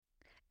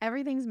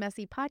Everything's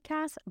Messy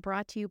podcast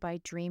brought to you by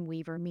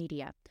Dreamweaver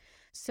Media.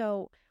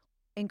 So,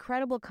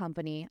 incredible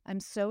company. I'm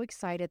so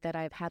excited that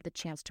I've had the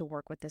chance to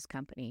work with this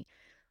company.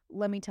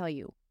 Let me tell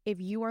you,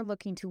 if you are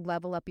looking to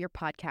level up your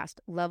podcast,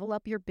 level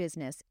up your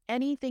business,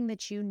 anything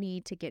that you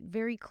need to get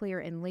very clear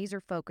and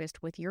laser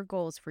focused with your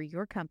goals for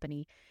your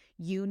company,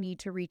 you need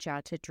to reach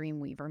out to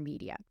Dreamweaver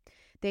Media.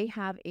 They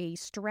have a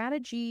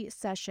strategy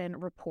session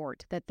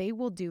report that they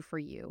will do for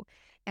you.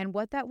 And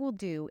what that will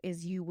do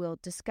is you will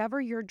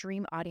discover your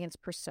dream audience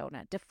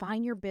persona,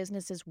 define your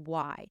business's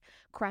why,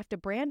 craft a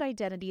brand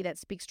identity that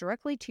speaks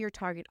directly to your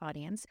target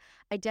audience,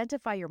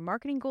 identify your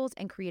marketing goals,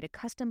 and create a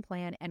custom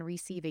plan and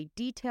receive a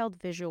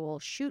detailed visual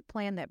shoot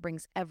plan that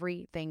brings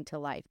everything to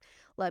life.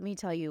 Let me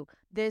tell you,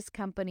 this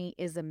company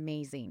is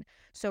amazing.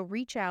 So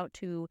reach out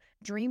to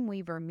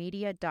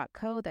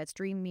dreamweavermedia.co. That's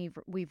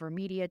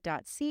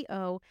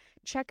dreamweavermedia.co.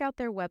 Check out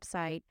their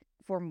website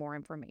for more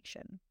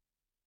information.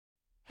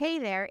 Hey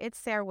there, it's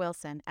Sarah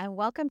Wilson, and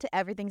welcome to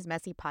Everything's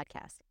Messy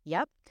podcast.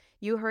 Yep,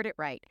 you heard it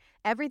right.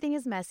 Everything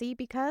is messy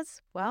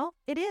because, well,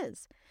 it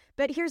is.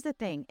 But here's the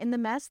thing. In the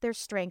mess, there's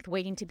strength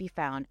waiting to be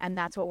found, and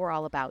that's what we're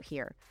all about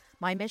here.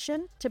 My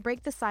mission? To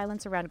break the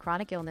silence around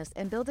chronic illness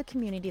and build a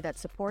community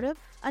that's supportive,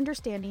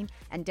 understanding,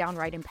 and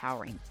downright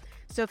empowering.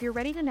 So if you're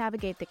ready to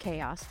navigate the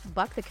chaos,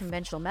 buck the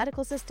conventional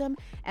medical system,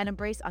 and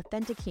embrace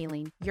authentic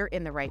healing, you're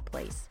in the right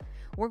place.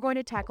 We're going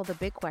to tackle the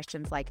big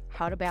questions like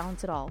how to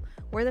balance it all,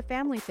 where the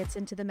family fits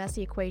into the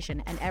messy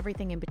equation, and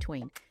everything in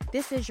between.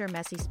 This is your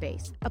messy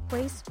space, a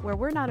place where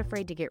we're not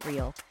afraid to get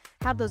real,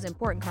 have those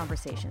important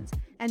conversations,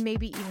 and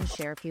maybe even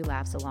share a few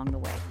laughs along the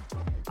way.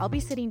 I'll be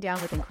sitting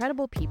down with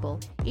incredible people,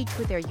 each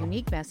with their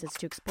unique message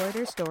to explore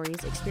their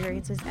stories,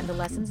 experiences, and the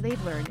lessons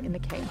they've learned in the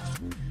chaos.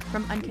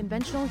 From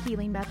unconventional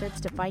healing methods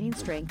to finding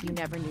strength you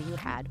never knew you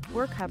had,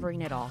 we're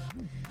covering it all.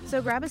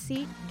 So grab a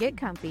seat, get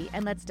comfy,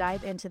 and let's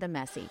dive into the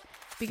messy.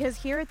 Because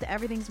here at the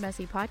Everything's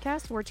Messy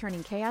podcast, we're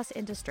turning chaos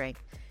into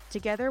strength.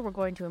 Together, we're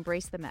going to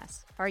embrace the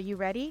mess. Are you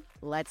ready?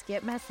 Let's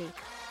get messy.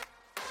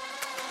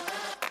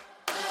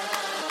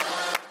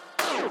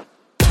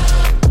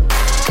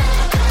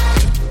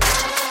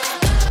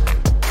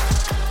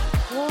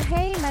 Well,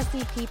 hey,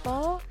 messy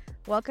people.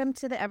 Welcome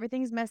to the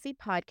Everything's Messy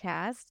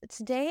podcast.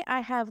 Today, I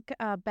have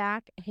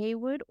back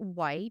Haywood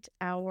White,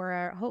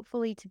 our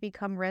hopefully to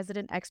become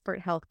resident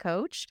expert health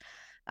coach.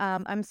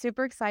 I'm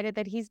super excited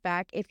that he's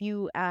back. If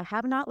you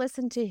have not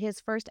listened to his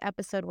first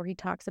episode where he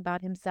talks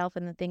about himself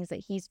and the things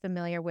that he's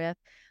familiar with,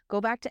 go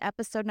back to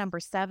episode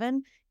number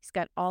 7. He's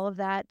got all of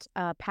that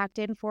packed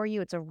in for you.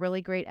 It's a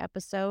really great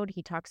episode.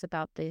 He talks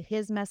about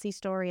his messy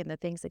story and the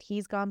things that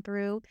he's gone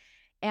through.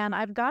 And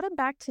I've got him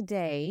back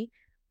today.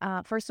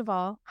 First of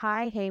all,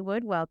 hi,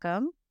 Haywood.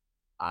 Welcome.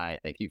 Hi,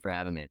 thank you for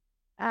having me.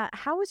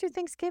 How was your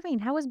Thanksgiving?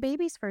 How was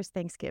baby's first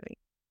Thanksgiving?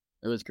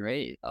 It was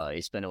great.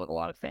 You spent it with a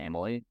lot of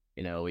family.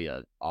 You know, we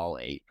all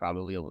ate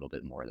probably a little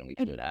bit more than we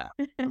should have.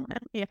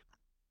 Yeah.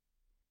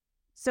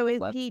 So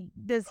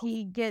does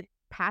he get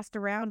passed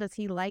around? Does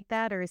he like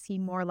that? Or is he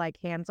more like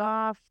hands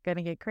off,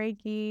 gonna get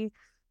cranky?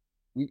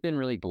 We've been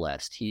really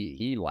blessed.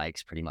 He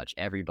likes pretty much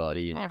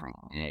everybody and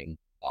everything.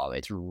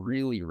 It's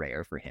really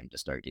rare for him to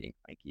start getting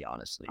cranky,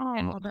 honestly.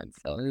 And it's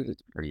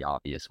pretty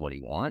obvious what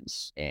he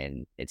wants.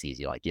 And it's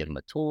easy to like give him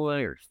a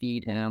toy or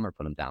feed him or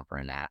put him down for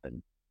a nap,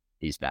 and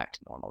he's back to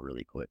normal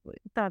really quickly.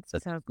 That's so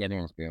cool.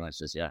 Getting experience,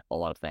 just a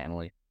lot of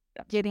family.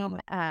 Getting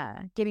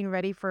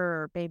ready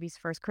for baby's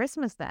first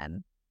Christmas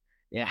then.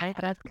 Yeah. Right?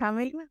 That's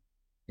coming.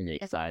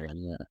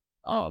 Exciting. Yeah.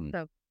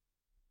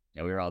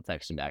 Yeah, we were all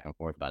texting back and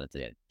forth about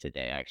it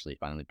today, actually,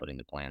 finally putting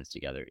the plans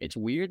together. It's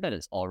weird that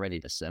it's already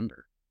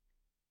December.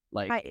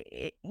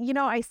 I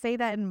say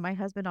that, and my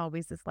husband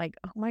always is like,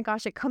 oh my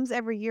gosh, it comes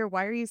every year.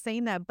 Why are you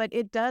saying that? But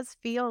it does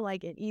feel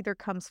like it either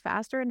comes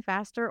faster and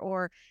faster,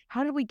 or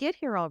how did we get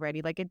here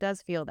already? Like, it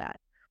does feel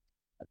that.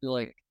 I feel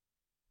like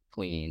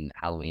between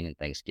Halloween and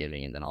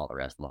Thanksgiving and then all the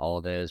rest of the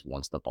holidays,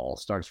 once the ball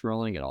starts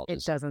rolling,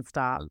 it doesn't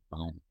stop.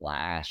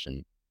 Flash,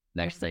 and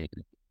next thing,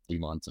 2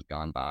 months have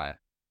gone by.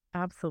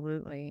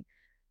 Absolutely.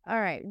 All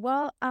right.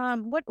 Well,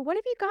 what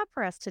have you got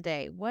for us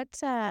today? What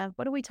are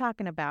we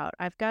talking about?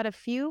 I've got a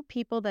few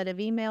people that have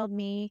emailed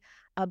me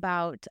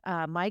about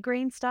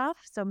migraine stuff.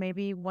 So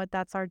maybe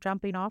that's our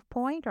jumping off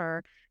point,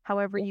 or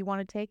however you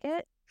want to take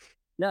it.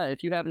 Yeah,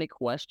 if you have any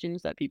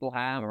questions that people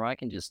have, or I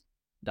can just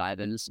dive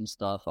into some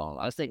stuff.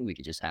 I was thinking we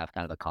could just have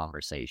kind of a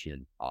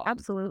conversation.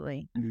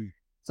 Absolutely.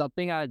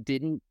 Something I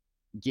didn't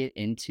get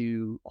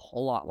into a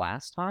whole lot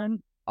last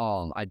time.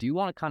 I do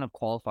want to kind of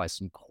qualify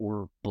some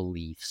core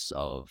beliefs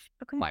of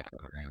my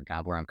program,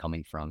 kind of where I'm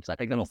coming from, because I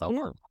think that'll help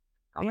our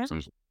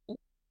conversation. Yeah.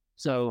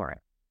 So, all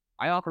right,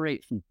 I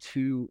operate from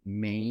 2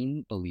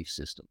 main belief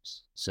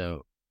systems.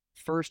 So,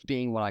 first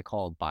being what I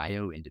call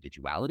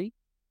bio-individuality,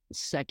 the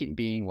second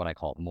being what I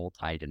call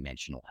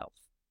multidimensional health.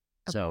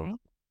 Okay. So,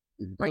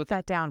 break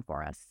that down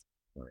for us.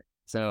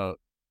 So,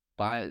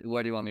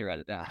 where do you want me to write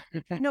it down?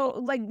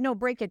 No,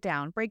 break it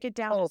down. Break it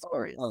down as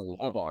far as...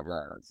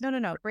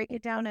 No. Break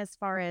it down as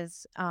far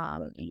as...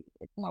 my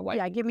wife.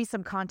 Yeah, give me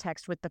some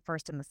context with the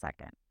first and the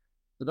second.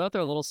 both are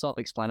a little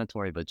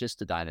self-explanatory, but just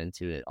to dive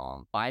into it,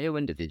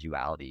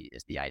 bioindividuality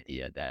is the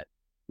idea that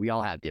we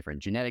all have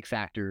different genetic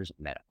factors,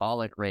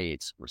 metabolic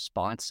rates,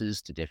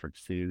 responses to different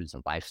foods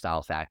and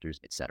lifestyle factors,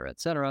 et cetera, et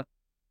cetera.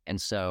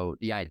 And so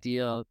the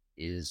idea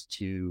is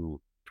to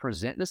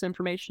present this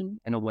information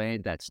in a way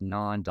that's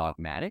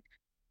non-dogmatic,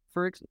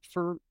 for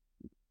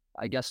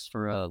I guess,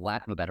 for a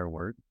lack of a better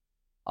word.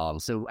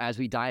 So as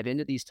we dive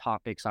into these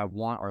topics, I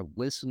want our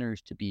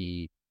listeners to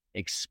be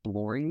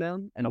exploring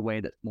them in a way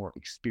that's more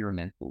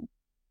experimental,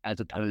 as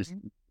opposed to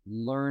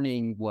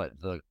learning what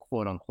the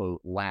quote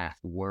unquote last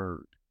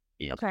word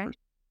is. Okay.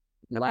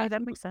 Okay,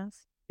 that makes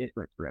sense.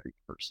 Different for every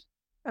person.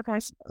 Okay.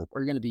 So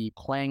we're going to be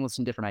playing with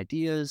some different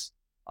ideas.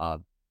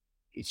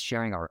 It's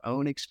sharing our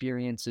own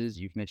experiences.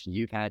 You've mentioned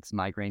you've had some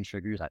migraine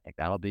triggers. I think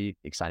that'll be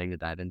exciting to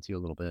dive into a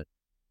little bit.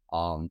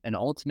 And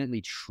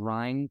ultimately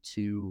trying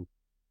to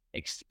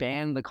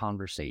expand the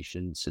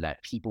conversation so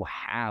that people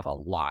have a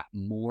lot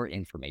more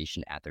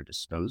information at their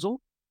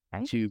disposal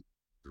to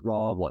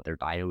draw what their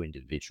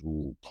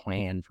bio-individual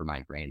plan for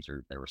migraines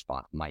or their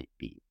response might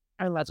be.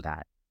 I love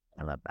that.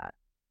 I love that.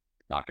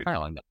 Doctor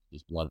telling them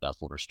just blood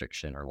vessel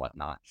restriction or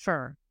whatnot.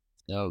 Sure.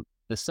 So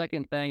the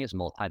second thing is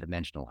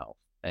multidimensional health.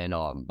 And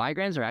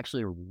migraines are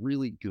actually a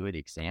really good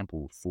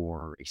example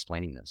for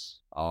explaining this.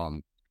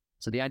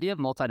 So the idea of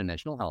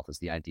multidimensional health is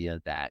the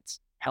idea that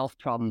health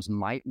problems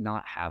might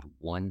not have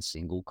one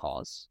single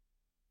cause.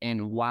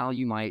 And while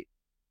you might,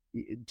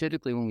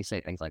 typically when we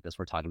say things like this,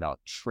 we're talking about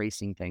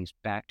tracing things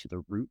back to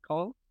the root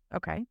cause.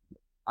 Okay.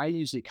 I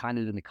use it kind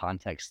of in the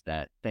context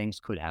that things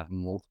could have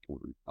multiple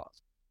root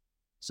causes.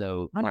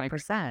 So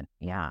 100%.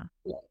 Yeah.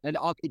 And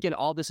again,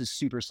 all this is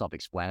super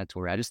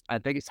self-explanatory. I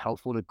think it's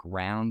helpful to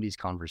ground these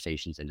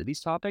conversations into these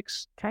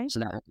topics. Okay. So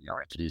that when we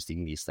are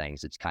introducing these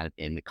things, it's kind of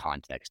in the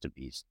context of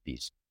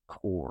these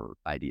core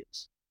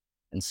ideas.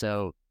 And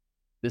so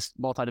this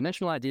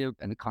multidimensional idea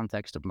in the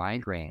context of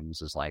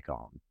migraines is like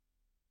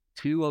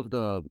two of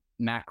the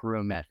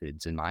macro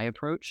methods in my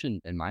approach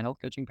and in my health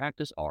coaching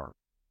practice are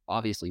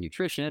obviously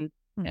nutrition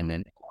and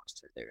then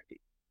posture therapy.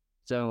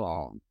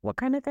 So what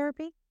kind of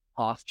therapy?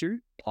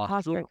 Posture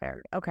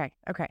therapy. Okay.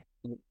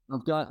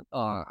 I've got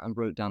I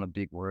wrote down a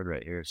big word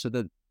right here. So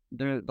the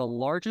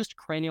largest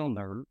cranial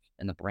nerve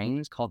in the brain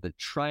is called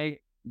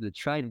the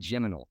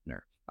trigeminal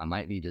nerve. I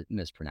might be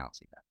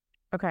mispronouncing that.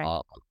 Okay.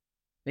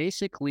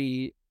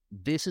 Basically,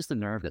 this is the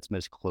nerve that's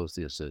most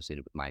closely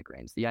associated with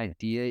migraines. The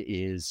idea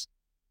is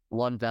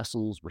blood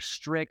vessels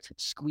restrict,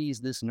 squeeze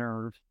this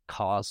nerve,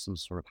 cause some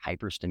sort of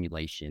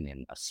hyperstimulation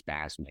and a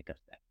spasmic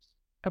effect.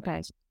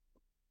 Okay.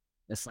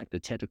 It's like the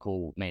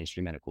typical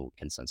mainstream medical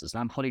consensus.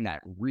 And I'm putting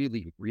that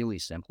really, really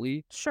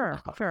simply.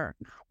 Sure.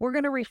 We're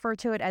going to refer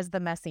to it as the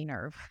messy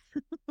nerve.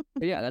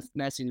 Yeah, that's the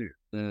messy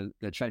nerve,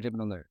 the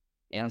trigeminal nerve.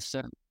 And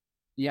so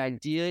the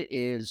idea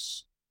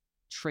is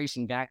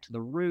tracing back to the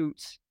root,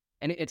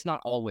 and it's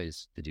not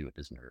always to do with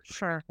this nerve.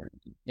 Sure.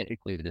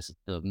 Typically, this is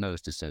the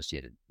most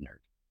associated nerve.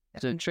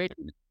 So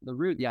tracing the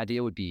root, the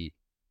idea would be,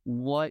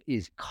 what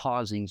is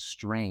causing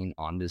strain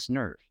on this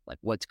nerve? Like,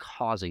 what's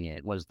causing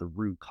it? What is the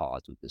root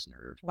cause of this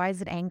nerve? Why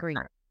is it angry?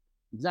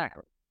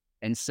 Exactly.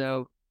 And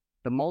so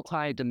the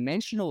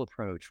multi-dimensional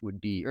approach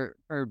would be, or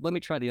let me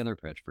try the other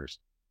approach first.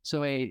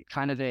 So a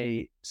kind of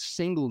a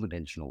single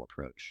dimensional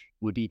approach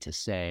would be to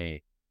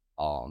say,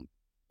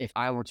 if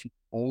I were to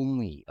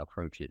only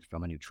approach it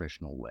from a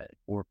nutritional way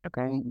or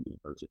only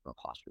approach it from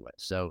a posture way.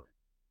 So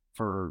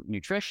for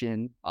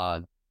nutrition,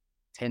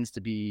 tends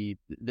to be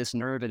this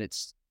nerve and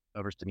its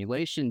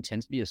overstimulation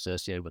tends to be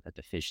associated with a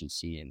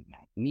deficiency in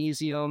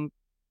magnesium,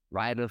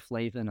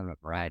 riboflavin, and a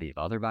variety of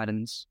other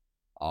vitamins.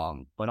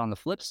 But on the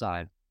flip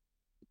side,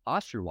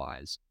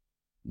 posture-wise,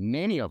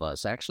 many of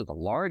us, actually the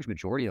large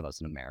majority of us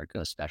in America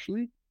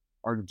especially,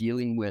 are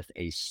dealing with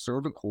a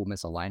cervical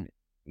misalignment.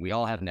 We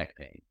all have neck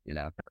pain, you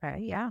know?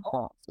 Okay, yeah.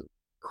 So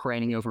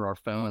craning over our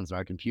phones and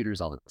our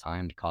computers all the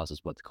time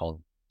causes what's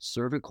called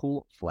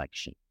cervical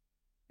flexion.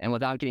 And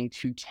without getting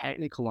too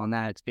technical on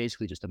that, it's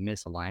basically just a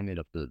misalignment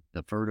of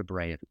the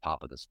vertebrae at the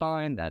top of the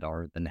spine that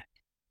are the neck.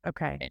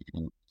 Okay.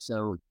 And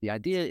so the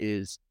idea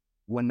is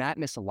when that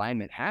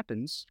misalignment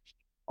happens,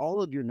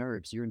 all of your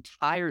nerves, your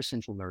entire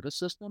central nervous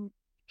system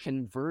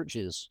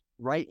converges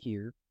right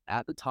here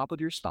at the top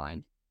of your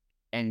spine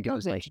and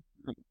goes like,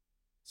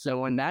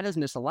 so when that is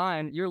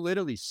misaligned, you're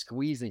literally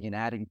squeezing and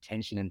adding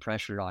tension and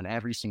pressure on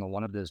every single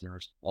one of those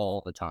nerves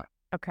all the time.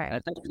 Okay. And I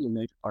think a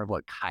major part of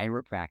what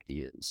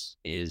chiropractic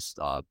is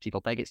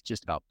people think it's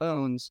just about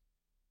bones.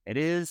 It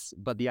is,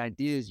 but the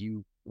idea is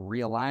you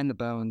realign the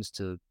bones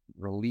to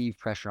relieve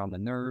pressure on the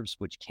nerves,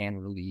 which can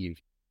relieve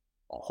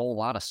a whole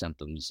lot of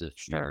symptoms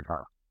if you're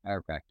a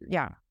chiropractor.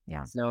 Yeah.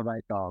 So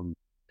like,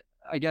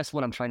 I guess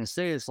what I'm trying to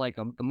say is like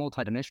the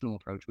multidimensional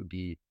approach would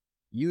be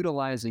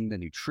utilizing the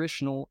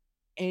nutritional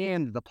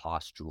and the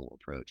postural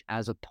approach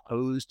as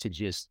opposed to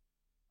just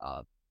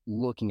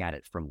looking at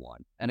it from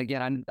one. And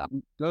again,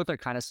 I'm both are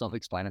kind of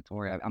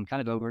self-explanatory. I'm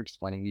kind of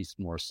over-explaining these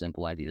more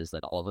simple ideas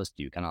that all of us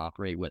do kind of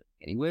operate with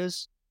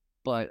anyways.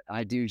 but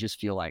I do just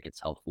feel like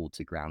it's helpful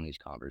to ground these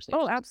Oh,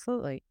 conversations.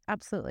 absolutely.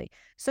 Absolutely.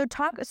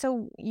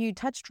 So you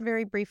touched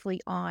very briefly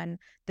on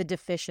the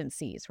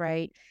deficiencies,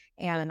 right?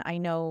 And I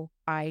know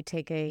I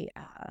take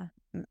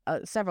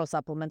several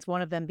supplements,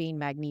 one of them being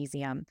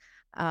magnesium.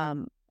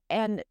 Um,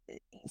 and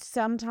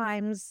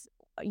sometimes,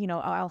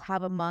 I'll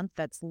have a month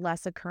that's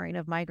less occurring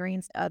of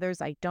migraines,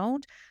 others I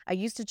don't. I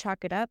used to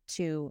chalk it up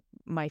to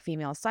my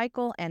female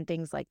cycle and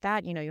things like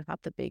that. You have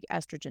the big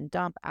estrogen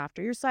dump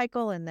after your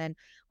cycle and then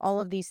all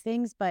of these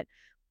things. But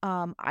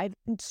I've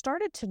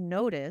started to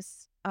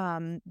notice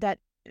that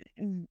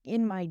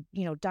in my,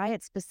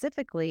 diet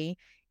specifically,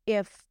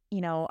 if,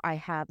 I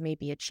have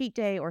maybe a cheat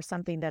day or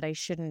something that I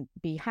shouldn't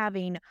be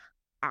having,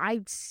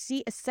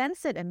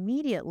 sense it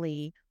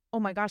immediately. Oh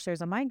my gosh,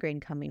 there's a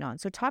migraine coming on.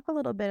 So talk a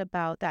little bit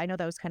about that. I know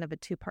that was kind of a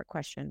two-part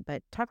question,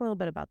 but talk a little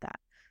bit about that.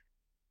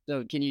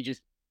 So can you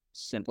just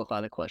simplify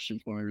the question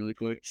for me really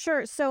quick?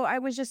 Sure. So I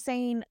was just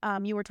saying,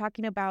 you were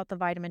talking about the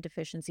vitamin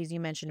deficiencies.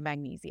 You mentioned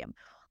magnesium.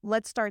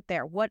 Let's start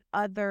there. What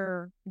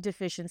other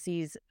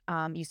deficiencies?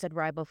 You said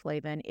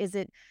riboflavin. Is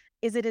it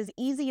as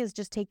easy as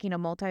just taking a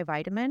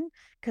multivitamin?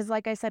 Because,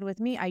 like I said,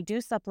 with me, I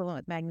do supplement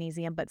with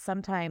magnesium, but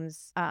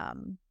sometimes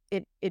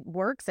it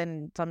works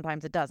and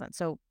sometimes it doesn't.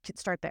 So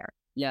start there.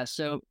 Yeah,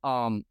 so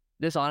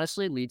this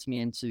honestly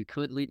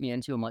could lead me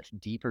into a much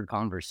deeper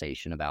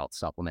conversation about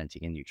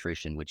supplementing and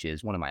nutrition, which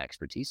is one of my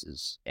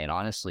expertises, and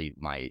honestly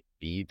might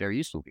be very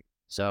useful.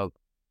 So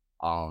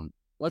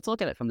let's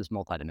look at it from this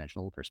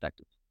multidimensional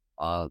perspective.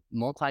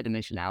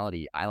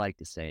 Multidimensionality, I like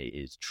to say,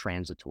 is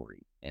transitory.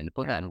 And to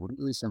put that in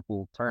really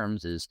simple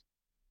terms is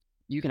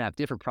you can have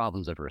different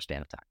problems over a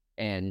span of time.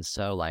 And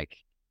so like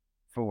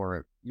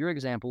for your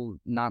example,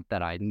 not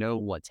that I know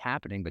what's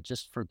happening, but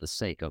just for the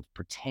sake of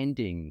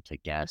pretending to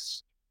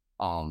guess,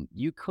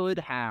 you could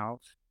have,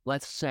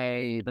 let's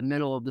say, the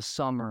middle of the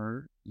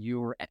summer,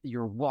 you're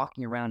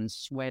walking around and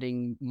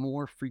sweating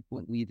more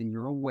frequently than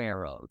you're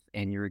aware of,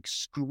 and you're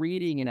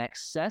excreting an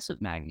excess of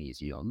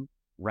magnesium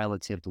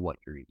relative to what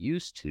you're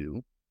used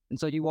to, and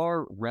so you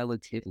are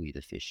relatively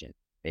deficient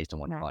based on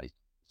what your Okay. body's.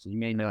 So you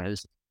may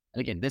notice,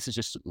 and again, this is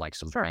just like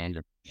some Sure.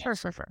 random Sure.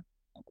 guess Sure. Sure.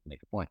 to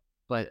make a point,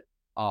 but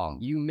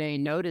you may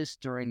notice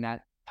during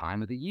that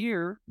time of the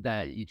year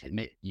that you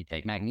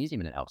take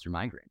magnesium and it helps your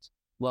migraines.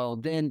 Well,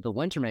 then the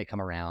winter may come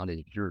around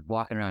and you're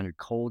walking around, you're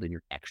cold and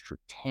you're extra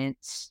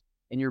tense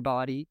in your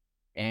body,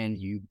 and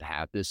you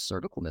have this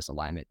cervical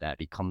misalignment that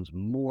becomes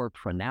more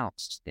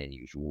pronounced than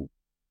usual.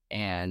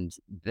 And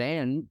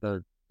then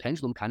the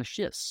pendulum kind of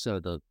shifts.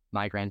 So the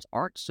migraines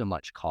aren't so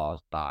much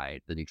caused by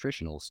the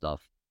nutritional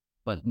stuff,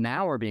 but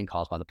now are being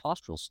caused by the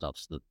postural stuff.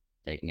 So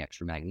taking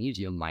extra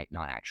magnesium might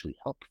not actually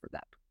help for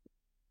that.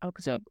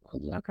 Okay. So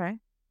Okay.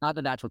 not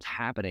that that's what's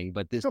happening,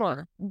 but this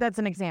Sure. That's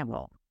an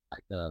example.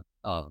 like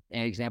an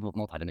example of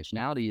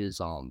multidimensionality is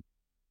and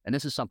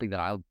this is something that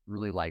I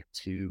really like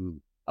to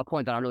a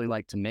point that I really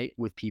like to make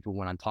with people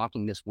when I'm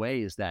talking this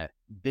way is that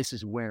this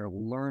is where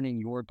learning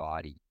your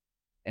body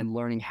and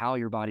learning how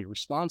your body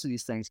responds to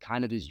these things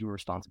kind of is your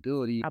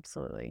responsibility.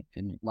 Absolutely.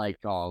 And like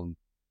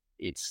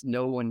it's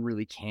no one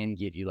really can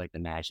give you like the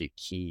magic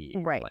key.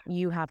 Right. Like,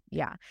 You have,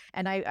 yeah.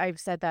 And I've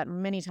said that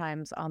many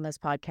times on this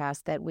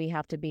podcast that we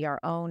have to be our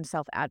own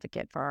self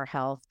advocate for our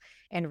health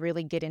and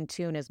really get in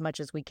tune as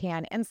much as we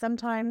can. And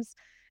sometimes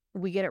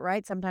we get it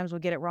right, sometimes we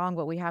get it wrong,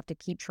 but we have to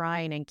keep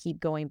trying and keep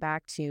going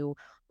back to,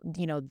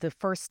 the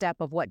first step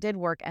of what did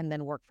work and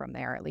then work from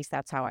there. At least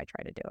that's how I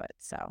try to do it.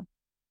 So,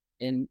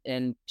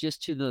 and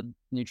just to the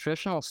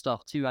nutritional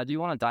stuff too, I do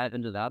want to dive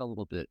into that a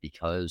little bit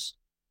because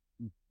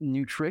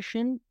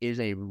nutrition is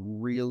a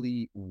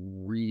really,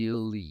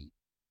 really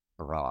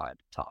broad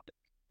topic.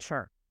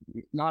 sure.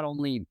 Not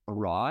only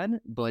broad,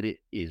 but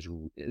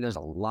there's a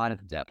lot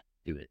of depth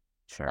to it.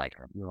 Sure. Like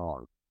there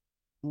are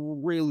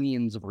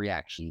trillions of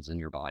reactions in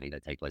your body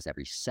that take place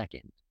every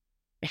second.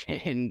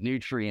 And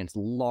nutrients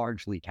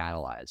largely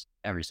catalyze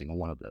every single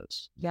one of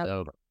those. Yep.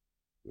 So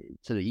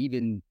to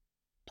even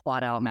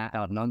plot out, map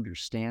out, and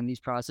understand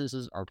these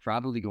processes are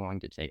probably going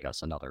to take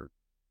us another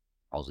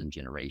 1,000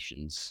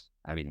 generations.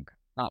 I mean,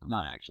 not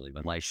actually,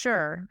 but like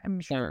Sure. I'm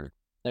sure.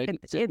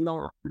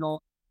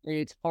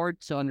 it's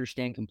hard to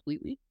understand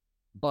completely,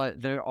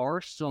 but there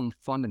are some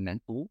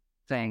fundamental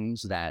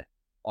things that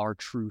are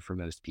true for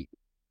most people,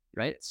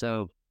 right?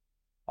 So,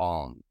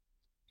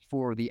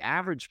 for the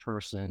average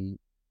person,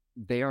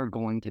 they are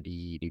going to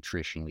be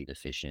nutritionally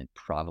deficient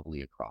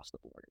probably across the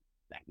board.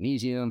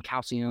 Magnesium,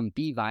 calcium,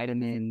 B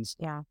vitamins,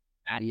 Yeah.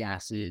 fatty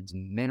acids,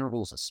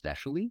 minerals,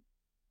 especially.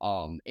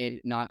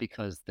 It not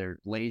because they're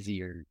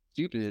lazy or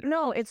stupid.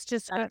 No, it's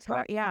just,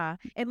 yeah.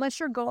 Unless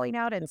you're going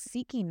out and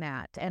seeking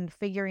that and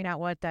figuring out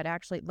what that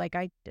actually, like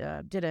I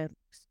did a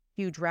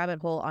huge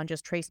rabbit hole on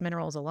just trace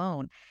minerals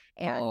alone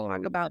and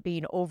talk about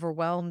being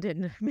overwhelmed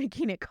and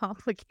making it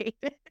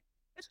complicated.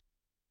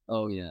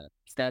 Oh yeah,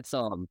 that's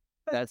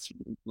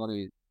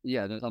funny.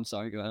 Yeah, I'm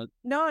sorry, go ahead.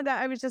 No,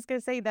 that I was just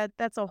gonna say that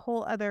that's a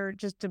whole other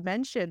just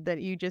dimension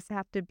that you just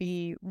have to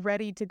be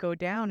ready to go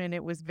down, and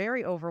it was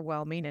very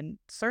overwhelming and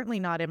certainly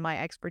not in my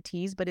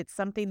expertise, but it's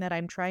something that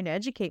I'm trying to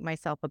educate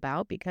myself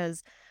about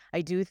because I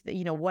do,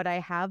 what I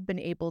have been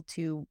able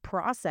to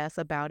process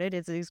about it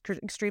is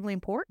extremely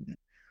important.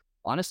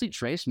 Honestly,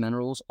 trace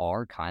minerals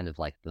are kind of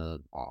like the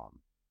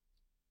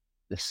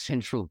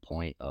central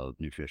point of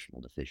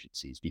nutritional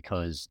deficiencies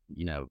because,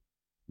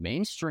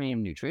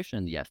 mainstream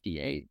nutrition, the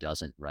FDA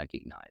doesn't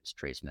recognize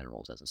trace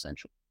minerals as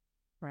essential.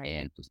 Right.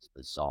 And it's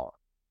bizarre.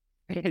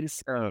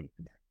 It's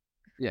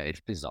yeah,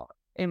 it's bizarre.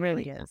 It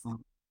really is.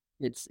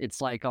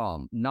 It's like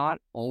not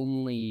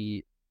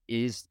only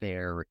is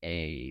there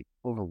a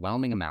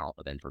overwhelming amount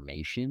of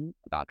information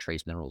about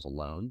trace minerals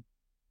alone,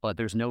 but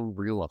there's no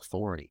real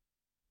authority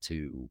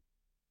to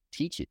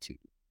teach it to you.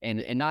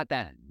 And not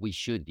that we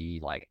should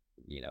be like,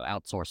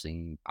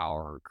 outsourcing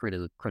our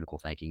critical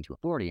thinking to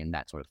authority and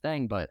that sort of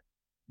thing, but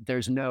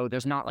there's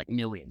not like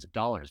millions of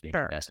dollars being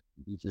Sure. invested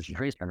in research and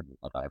trace minerals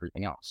about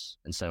everything else.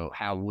 And so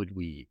how would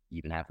we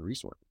even have the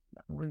resources?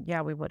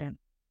 Yeah, we wouldn't.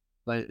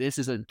 But this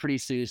is a pretty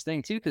serious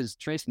thing too, because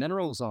trace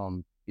minerals,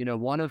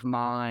 one of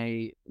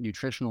my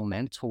nutritional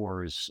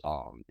mentors,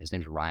 his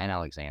name's Ryan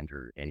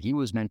Alexander, and he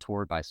was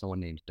mentored by someone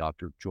named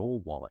Dr. Joel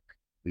Wallach,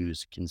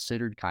 who's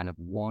considered kind of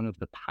one of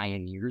the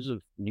pioneers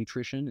of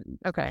nutrition.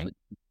 Okay.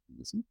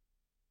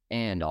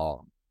 And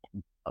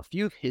a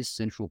few of his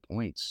central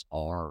points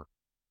are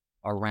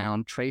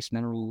around trace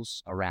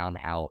minerals, around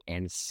how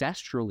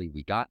ancestrally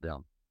we got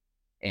them,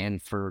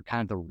 and for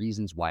kind of the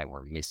reasons why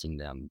we're missing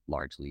them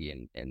largely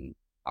in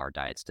our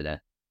diets today.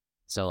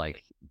 So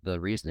like the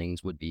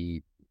reasonings would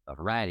be a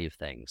variety of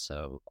things.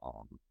 So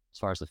as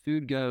far as the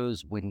food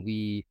goes,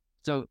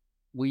 so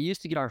we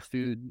used to get our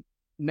food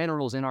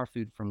minerals in our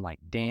food from like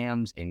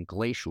dams and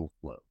glacial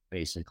flow,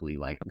 basically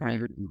like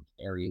rivers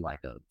carry like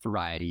a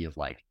variety of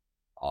like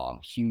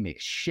humic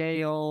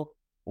shale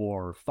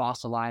or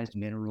fossilized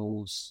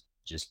minerals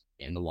just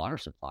in the water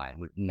supply and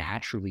would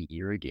naturally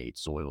irrigate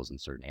soils in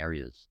certain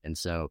areas. And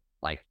so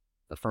like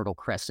the Fertile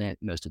Crescent,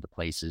 most of the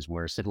places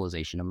where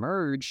civilization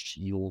emerged,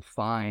 you'll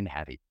find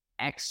have an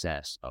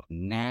excess of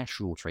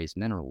natural trace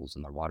minerals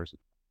in their water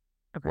supply.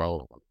 Okay.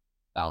 Well,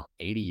 about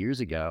 80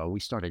 years ago, we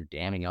started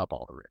damming up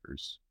all the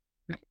rivers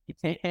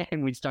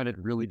and we started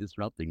really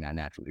disrupting that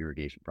natural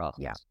irrigation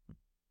process. Yeah.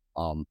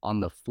 On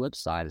the flip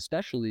side,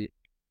 especially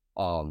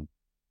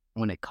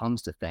when it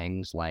comes to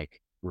things like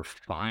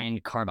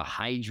refined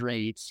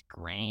carbohydrates,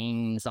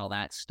 grains, all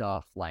that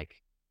stuff, like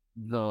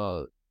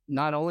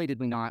not only did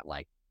we not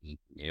like eat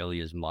nearly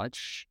as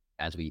much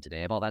as we eat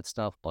today of all that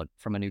stuff, but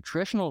from a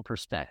nutritional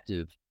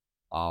perspective,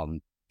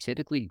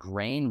 typically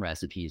grain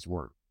recipes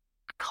were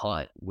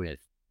cut with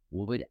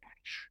wood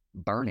ash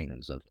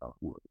burnings of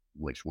wood,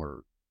 which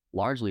were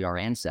largely our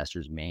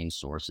ancestors' main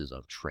sources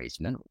of trace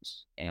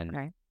minerals. And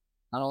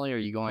not only are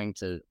you going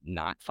to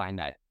not find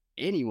that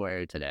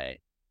anywhere today,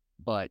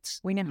 but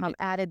we now have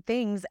added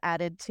things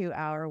added to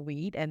our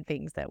wheat and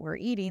things that we're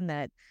eating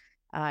that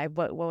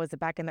what was it,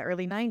 back in the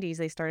early 90s,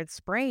 they started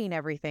spraying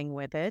everything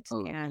with it.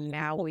 And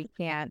now we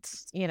can't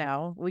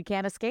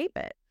escape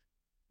it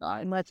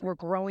unless we're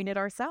growing it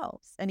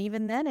ourselves. And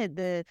even then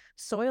the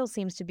soil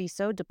seems to be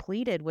so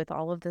depleted with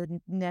all of the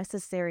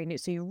necessary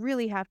so you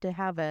really have to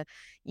have a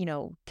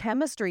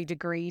chemistry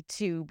degree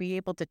to be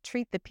able to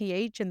treat the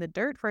pH in the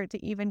dirt for it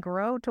to even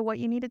grow to what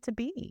you need it to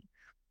be.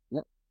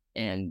 Yep.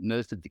 And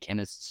most of the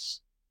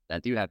chemists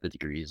that do have the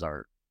degrees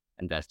are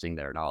investing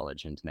their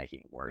knowledge into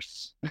making it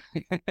worse.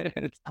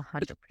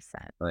 100%.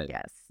 But,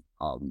 yes.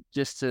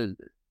 Just to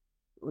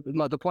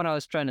the point I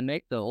was trying to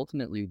make though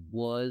ultimately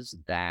was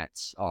that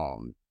I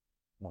want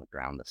to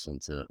ground this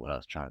into what I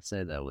was trying to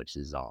say though, which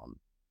is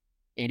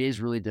it is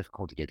really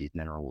difficult to get these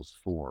minerals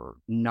for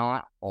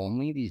not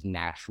only these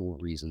natural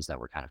reasons that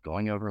we're kind of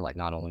going over, like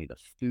not only the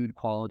food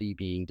quality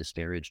being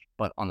disparaged,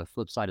 but on the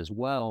flip side as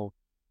well,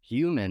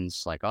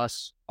 humans like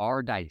us,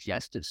 our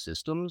digestive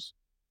systems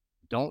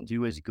don't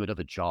do as good of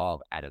a job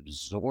at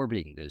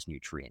absorbing those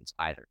nutrients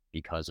either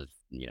because of,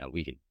 you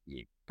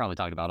probably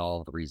talked about all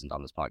of the reasons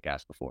on this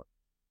podcast before.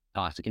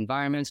 Toxic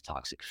environments,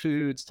 toxic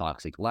foods,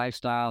 toxic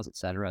lifestyles, et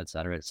cetera, et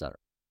cetera, et cetera.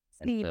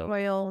 Seed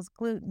oils,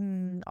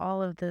 gluten,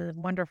 all of the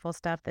wonderful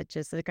stuff that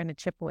just are going to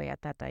chip away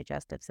at that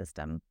digestive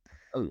system.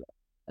 Oh, yeah.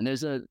 And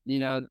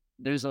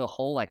there's a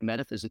whole like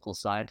metaphysical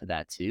side to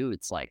that too.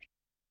 It's like,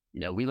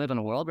 we live in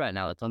a world right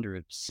now that's under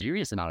a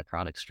serious amount of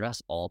chronic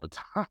stress all the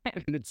time.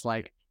 And it's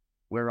like,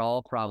 we're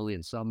all probably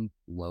in some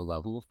low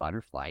level of fight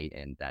or flight,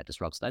 and that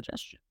disrupts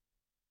digestion.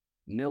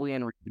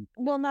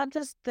 Well, not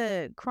just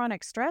the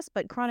chronic stress,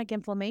 but chronic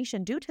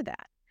inflammation due to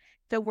that.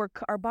 So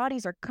our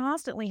bodies are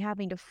constantly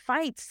having to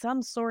fight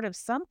some sort of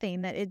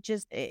something that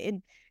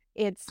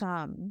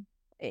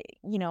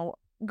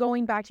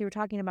going back to, you were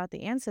talking about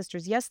the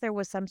ancestors. Yes, there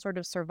was some sort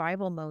of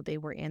survival mode they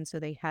were in,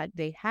 so they had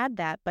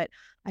that. But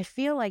I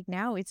feel like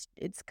now it's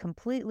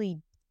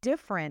completely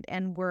different,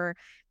 and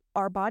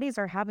our bodies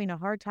are having a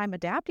hard time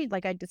adapting.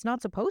 Like it's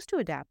not supposed to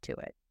adapt to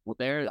it. Well,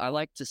 I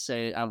like to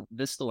say,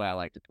 this is the way I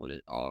like to put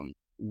it.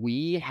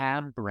 we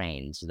have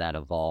brains that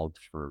evolved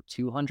for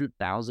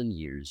 200,000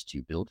 years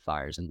to build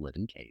fires and live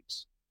in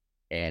caves.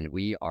 And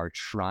we are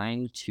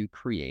trying to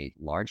create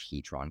large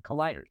hadron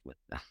colliders with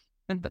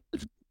them.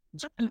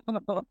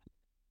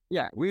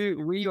 Yeah,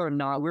 we are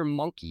not. We're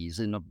monkeys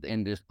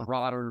in this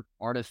broader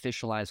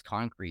artificialized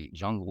concrete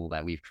jungle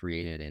that we've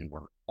created, and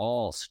we're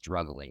all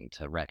struggling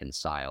to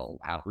reconcile,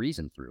 have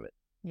reason through it.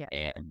 Yeah.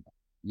 And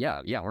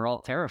yeah, we're all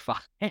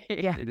terrified.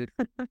 Yeah.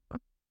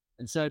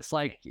 And so it's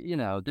like,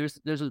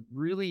 there's a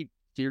really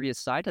serious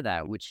side to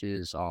that, which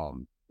is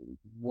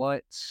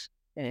what,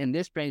 and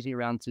this brings me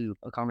around to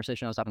a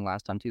conversation I was having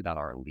last time too about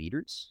our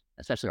leaders,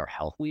 especially our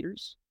health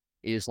leaders,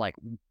 is like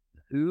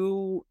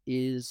who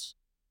is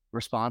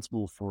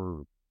responsible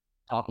for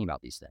talking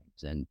about these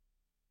things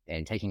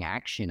and taking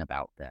action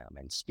about them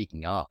and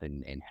speaking up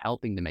and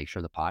helping to make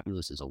sure the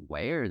populace is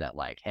aware that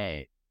like,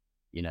 hey,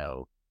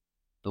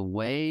 the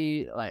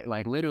way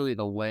like literally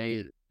the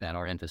way that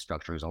our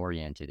infrastructure is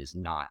oriented is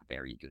not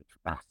very good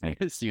for us,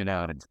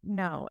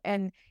 No,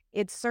 and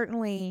it's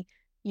certainly,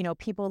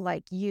 people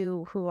like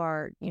you who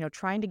are,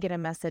 trying to get a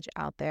message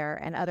out there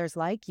and others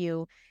like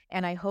you.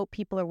 And I hope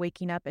people are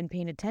waking up and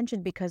paying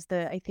attention because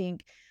I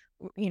think,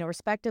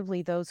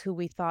 respectively, those who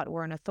we thought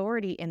were an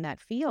authority in that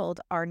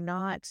field are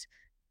not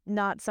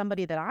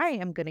somebody that I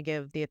am going to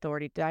give the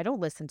authority to. I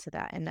don't listen to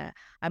that. And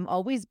I'm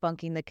always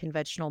bunking the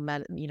conventional,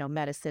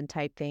 medicine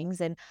type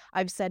things. And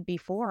I've said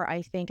before,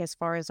 I think as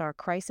far as our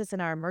crisis and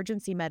our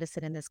emergency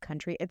medicine in this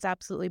country, it's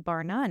absolutely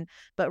bar none.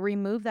 But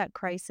remove that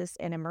crisis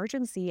and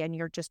emergency, and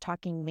you're just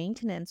talking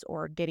maintenance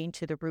or getting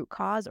to the root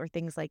cause or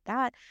things like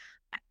that.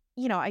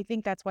 I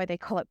think that's why they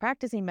call it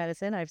practicing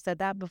medicine. I've said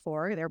that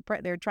before.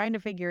 They're trying to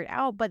figure it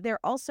out, but they're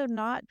also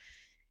not.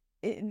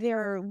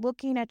 They're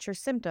looking at your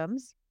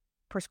symptoms,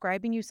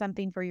 prescribing you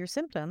something for your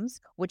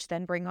symptoms, which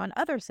then bring on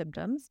other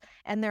symptoms.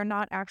 And they're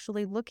not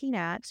actually looking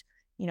at,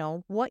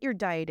 what your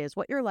diet is,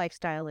 what your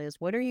lifestyle is,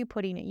 what are you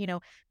putting in.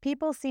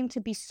 People seem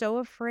to be so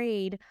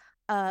afraid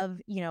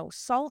of,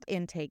 salt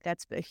intake.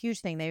 That's a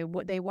huge thing.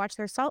 They watch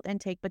their salt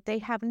intake, but they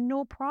have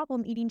no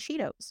problem eating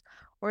Cheetos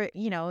or,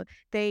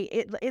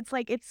 it's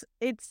like, it's,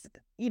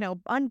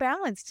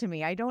 unbalanced to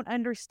me. I don't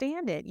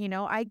understand it.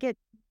 I get,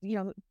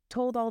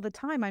 told all the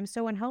time I'm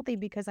so unhealthy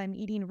because I'm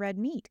eating red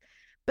meat,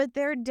 but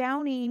they're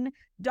downing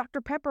Dr.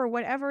 Pepper,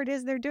 whatever it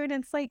is they're doing.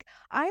 And it's like,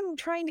 I'm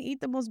trying to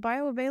eat the most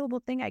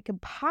bioavailable thing I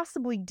could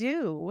possibly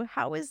do.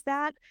 How is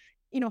that?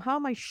 How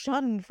am I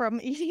shunned from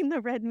eating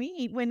the red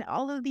meat when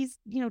all of these,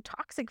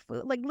 toxic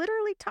food, like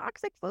literally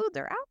toxic foods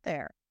are out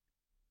there?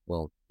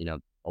 Well, a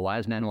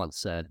wise man once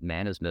said,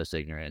 man is most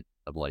ignorant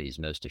of what he's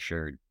most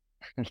assured.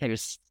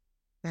 There's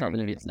something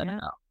to be said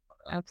about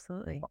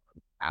absolutely.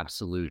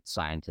 Absolute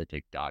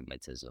scientific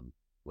dogmatism,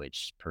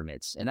 which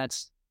permits, and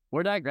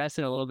we're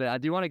digressing a little bit. I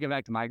do want to get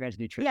back to migraines and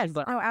nutrition. Yes,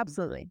 but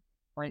absolutely.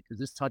 Right, because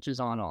this touches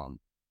on,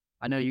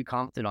 I know you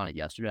commented on it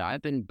yesterday.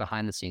 I've been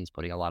behind the scenes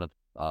putting a lot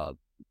of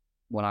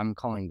what I'm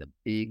calling the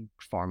big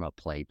pharma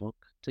playbook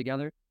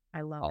together.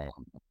 I love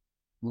it.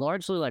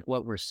 Largely, like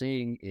what we're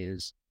seeing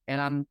is,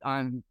 and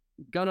I'm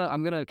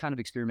gonna kind of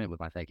experiment with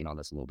my thinking on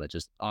this a little bit,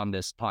 just on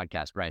this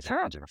podcast, right?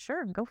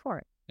 Sure, go for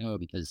it.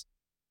 Because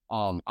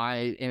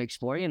I am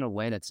exploring in a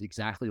way that's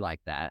exactly like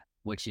that,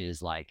 which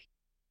is like,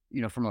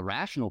 from a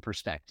rational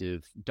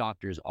perspective,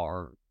 doctors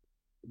are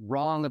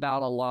wrong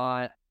about a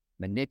lot,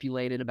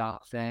 manipulated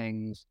about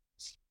things.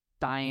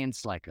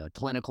 Science, like a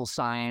clinical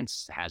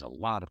science, has a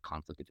lot of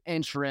conflict of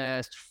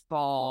interest,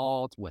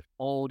 fault,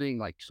 withholding,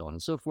 like so on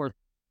and so forth.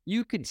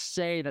 You could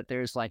say that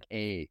there's like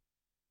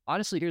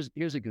honestly,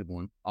 here's a good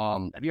one.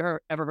 Have you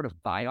ever heard of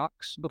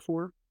Vioxx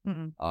before?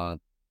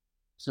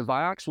 So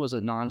Vioxx was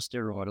a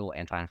non-steroidal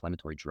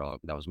anti-inflammatory drug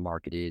that was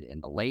marketed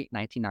in the late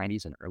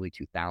 1990s and early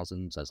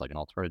 2000s as like an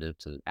alternative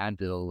to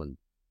Advil and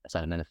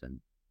acetaminophen.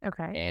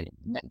 Okay. And it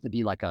meant to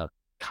be like a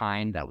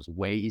kind that was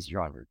way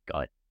easier on your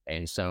gut.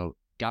 And so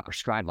got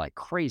prescribed like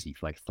crazy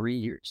for like 3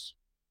 years.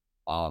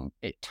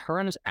 It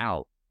turns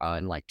out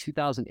in like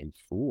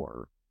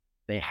 2004,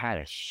 they had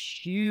a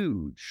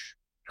huge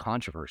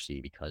controversy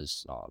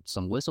because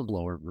some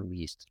whistleblower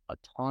released a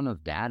ton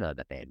of data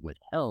that they had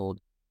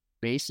withheld,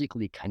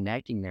 basically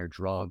connecting their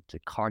drug to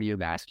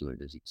cardiovascular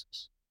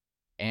diseases.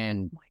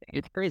 And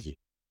it's crazy,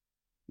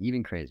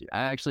 even crazier.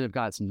 I actually have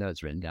got some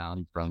notes written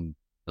down from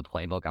the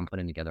playbook I'm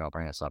putting together. I'll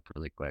bring this up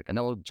really quick, and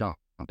then we'll jump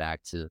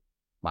back to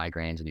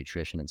migraines and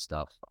nutrition and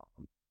stuff.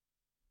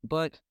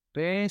 But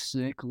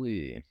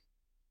basically,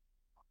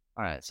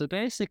 all right. So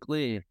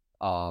basically,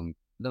 the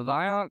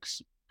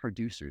Vioxx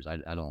producers, I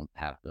don't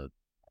have the,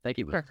 I think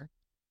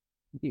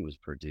it was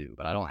Purdue,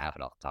 but I don't have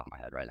it off the top of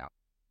my head right now.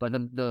 But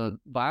the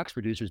Vioxx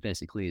producers,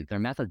 basically, their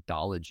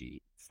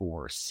methodology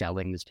for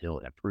selling this pill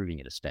and approving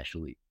it,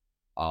 especially,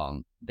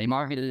 they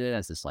marketed it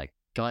as this like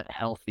gut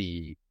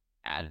healthy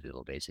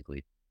Advil,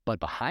 basically. But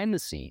behind the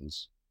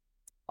scenes,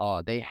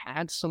 they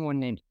had someone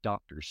named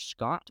Dr.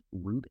 Scott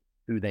Rubin,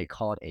 who they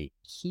called a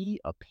key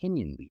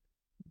opinion leader.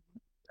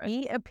 Right?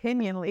 Key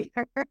opinion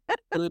leader.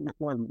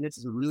 This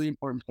is a really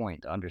important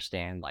point to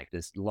understand, like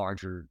this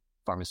larger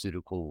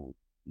pharmaceutical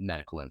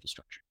medical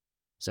infrastructure.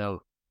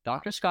 So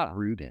Dr. Scott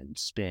Rubin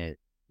spent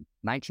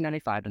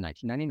 1995 to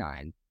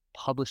 1999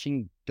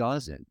 publishing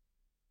dozens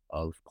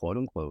of quote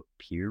unquote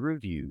peer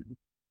reviewed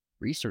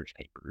research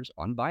papers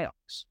on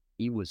Vioxx.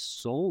 He was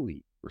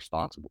solely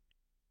responsible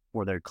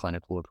for their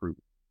clinical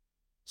approval.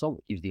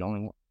 So he was the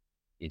only one.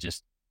 It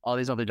just, all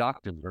these other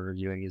doctors were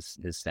reviewing his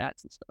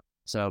stats and stuff.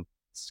 So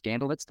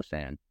scandal hits the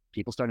fan.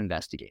 People start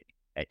investigating.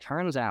 It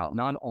turns out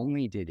not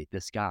only did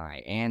this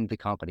guy and the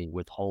company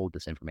withhold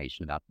this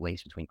information about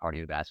links between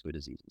cardiovascular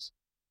diseases,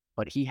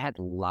 but he had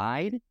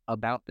lied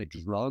about the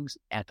drug's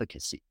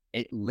efficacy.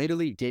 It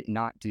literally did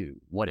not do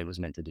what it was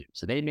meant to do.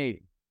 So they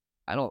made,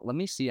 let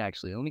me see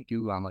actually. Let me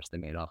Google how much they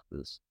made off of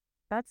this.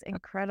 That's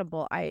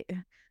incredible.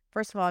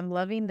 First of all, I'm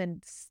loving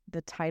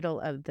the title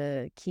of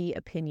the key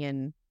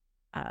opinion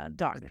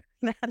doc.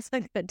 That's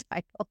a good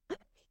title.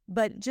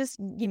 But just,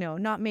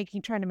 not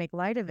trying to make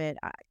light of it.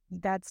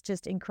 That's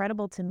just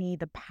incredible to me,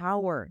 the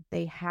power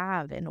they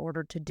have in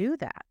order to do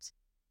that.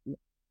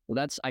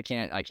 Well, I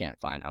can't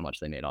find how much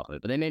they made off of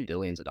it, but they made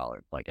billions of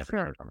dollars, like every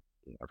year,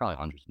 or probably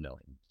hundreds of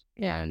millions.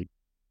 Yeah. And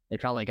they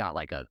probably got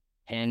like a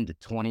 $10 to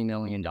 $20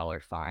 million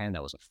fine.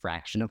 That was a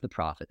fraction of the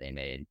profit they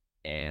made,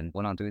 and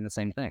went on doing the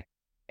same thing.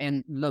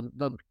 And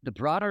the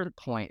broader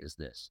point is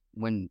this: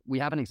 when we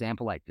have an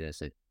example like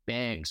this, it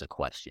begs a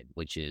question,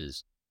 which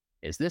is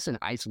this an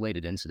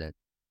isolated incident,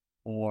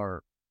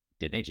 or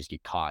did they just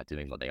get caught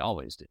doing what they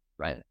always do,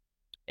 right?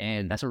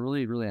 And that's a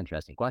really, really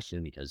interesting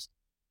question, because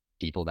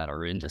people that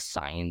are into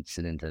science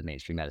and into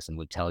mainstream medicine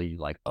would tell you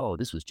like, oh,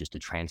 this was just a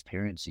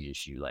transparency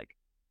issue. Like,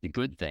 the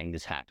good thing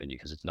this happened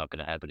because it's not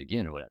going to happen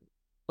again or whatever.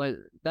 But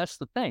that's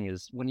the thing,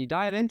 is when you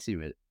dive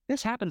into it,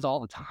 this happens all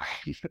the time.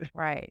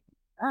 Right.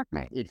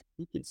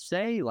 You could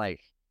say like,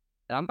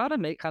 and I'm about to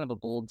make kind of a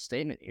bold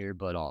statement here,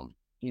 but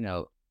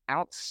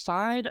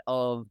outside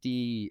of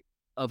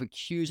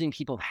accusing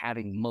people of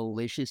having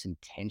malicious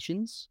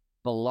intentions,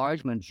 the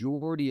large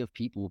majority of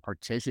people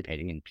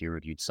participating in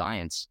peer-reviewed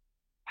science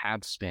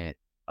have spent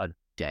a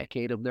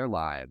decade of their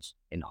lives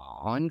and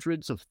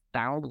hundreds of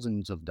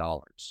thousands of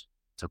dollars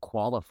to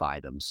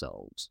qualify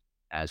themselves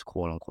as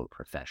quote unquote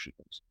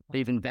professionals.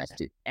 They've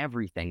invested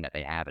everything that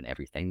they have and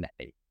everything that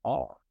they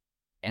are.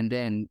 And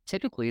then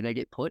typically they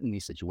get put in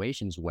these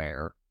situations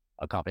where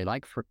a company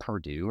like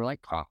Purdue or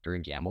like Procter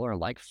and Gamble or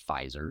like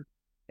Pfizer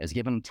is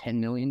giving them $10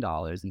 million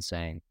and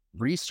saying,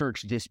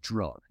 research this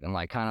drug, and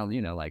like kind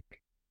of,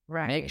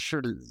 right, make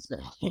sure to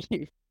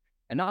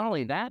and not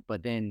only that,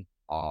 but then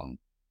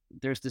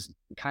there's this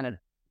kind of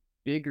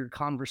bigger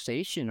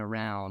conversation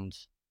around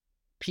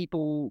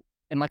people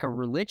in like a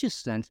religious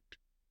sense.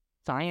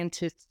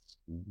 Scientists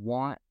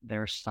want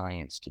their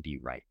science to be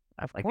right.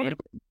 Like, they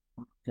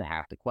don't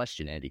have to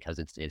question it because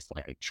it's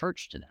like a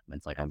church to them.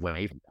 It's like a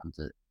way for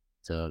them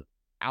to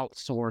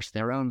outsource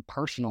their own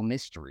personal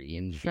mystery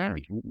and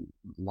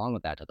along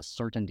with that to the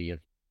certainty of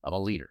a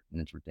leader.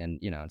 And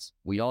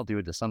we all do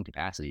it to some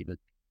capacity, but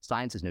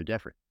science is no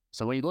different.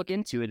 So when you look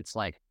into it, it's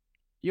like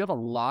you have a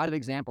lot of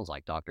examples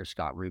like Dr.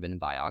 Scott Rubin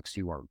and Vioxx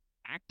who are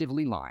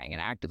actively lying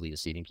and actively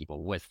deceiving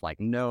people with like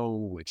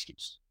no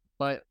excuse.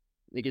 But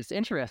it gets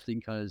interesting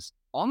because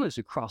almost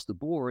across the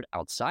board,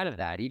 outside of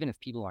that, even if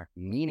people aren't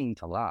meaning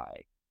to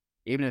lie,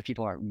 even if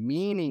people aren't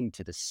meaning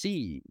to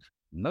deceive,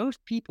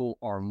 most people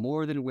are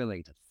more than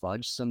willing to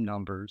fudge some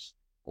numbers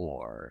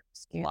or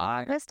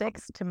lie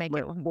statistics to make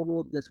it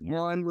this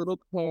one little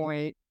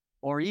point,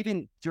 or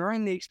even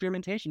during the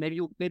experimentation,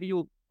 maybe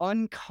you'll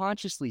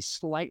unconsciously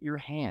slight your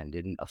hand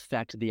and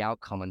affect the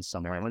outcome in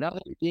some way without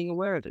being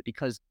aware of it,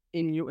 because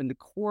in the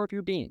core of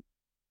your being,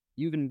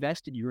 you've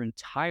invested your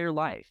entire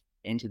life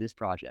into this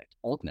project,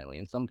 ultimately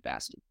in some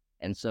capacity.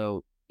 And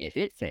so if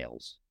it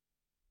fails,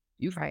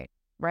 you've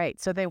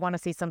right. So they want to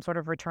see some sort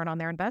of return on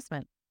their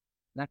investment.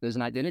 There's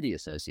an identity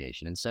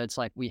association. And so it's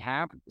like we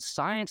have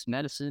science,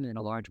 medicine in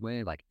a large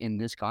way, like in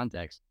this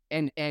context.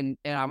 And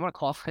I want to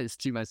qualify this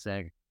too by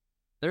saying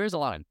there is a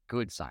lot of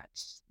good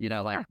science.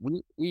 Like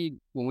we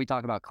when we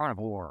talk about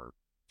carnivore,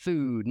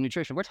 food,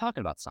 nutrition, we're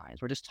talking about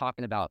science. We're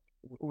talking about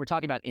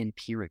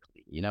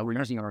empirically. We're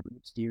using our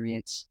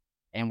experience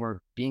and we're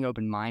being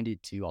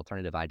open-minded to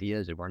alternative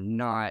ideas, and we're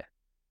not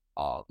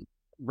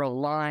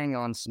relying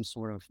on some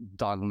sort of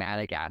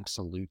dogmatic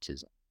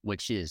absolutism,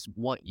 which is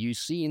what you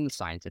see in the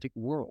scientific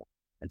world.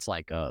 It's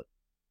like,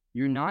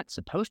 you're not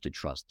supposed to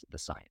trust the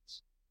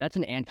science. That's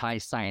an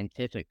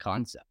anti-scientific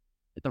concept.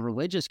 It's a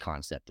religious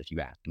concept, if you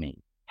ask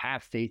me.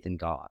 Have faith in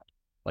God,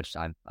 which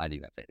I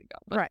do have faith in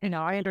God. But, right.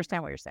 No, I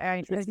understand what you're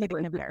saying. It's a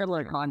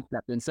similar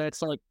concept. And so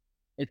it's like,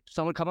 it's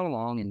someone coming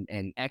along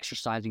and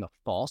exercising a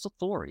false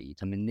authority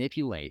to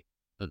manipulate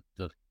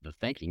the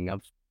thinking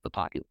of the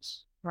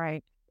populace.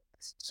 Right.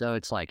 So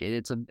it's like,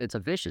 it's a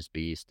vicious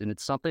beast, and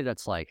it's something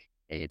that's like,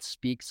 it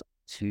speaks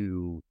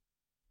to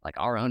like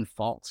our own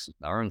faults,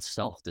 our own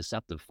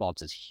self-deceptive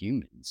faults as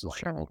humans. Like,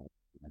 sure.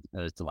 As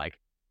opposed to like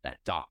that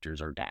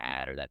doctors are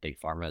bad or that big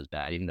pharma is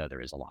bad, even though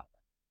there is a lot of that.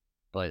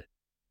 But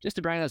just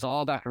to bring us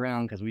all back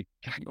around, because we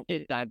kind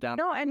of dive down.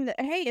 No, and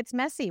hey, it's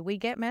messy. We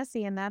get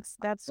messy, and that's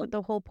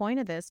the whole point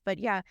of this. But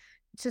yeah,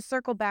 to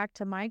circle back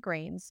to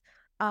migraines,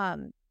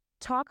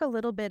 talk a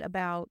little bit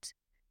about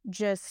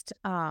just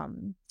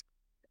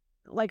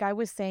like I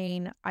was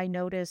saying, I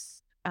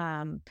noticed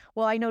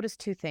I noticed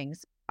two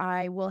things.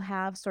 I will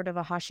have sort of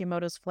a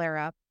Hashimoto's flare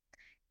up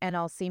and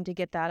I'll seem to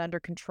get that under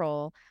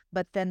control.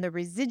 But then the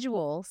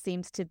residual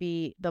seems to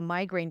be the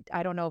migraine.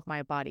 I don't know if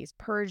my body's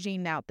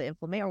purging out the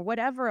inflammation or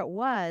whatever it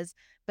was,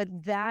 but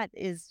that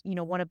is,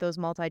 one of those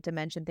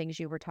multi-dimension things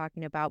you were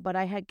talking about. But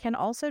can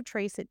also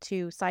trace it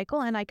to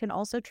cycle, and I can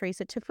also trace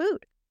it to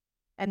food.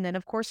 And then,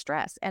 of course,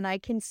 stress. And I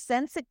can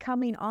sense it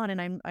coming on.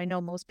 And I know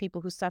most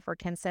people who suffer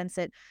can sense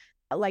it.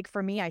 Like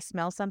for me, I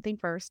smell something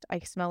first. I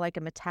smell like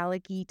a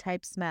metallic-y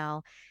type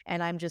smell.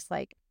 And I'm just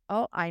like,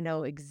 oh, I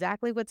know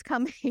exactly what's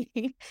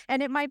coming.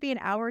 And it might be an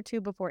hour or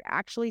two before it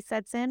actually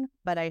sets in,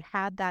 but I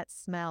had that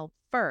smell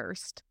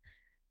first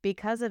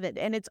because of it.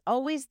 And it's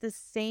always the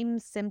same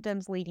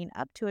symptoms leading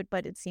up to it,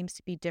 but it seems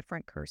to be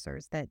different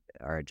cursors that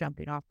are a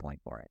jumping off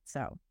point for it.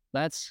 So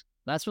That's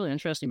really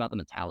interesting about the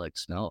metallic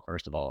smell,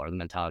 first of all, or the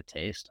metallic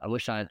taste. I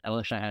wish I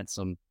had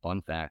some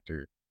fun fact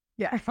or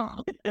yeah.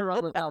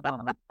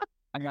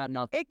 I got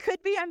nothing. It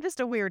could be I'm just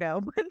a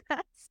weirdo, but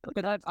that's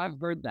But I've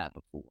heard that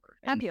before.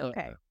 Happy,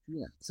 okay.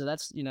 Yeah. So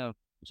that's,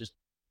 just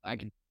I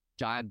could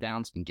dive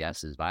down some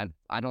guesses, but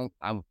I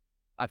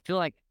feel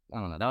like, I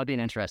don't know, that would be an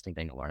interesting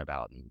thing to learn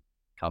about and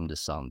come to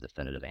some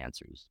definitive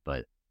answers.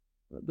 But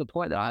the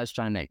point that I was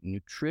trying to make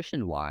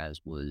nutrition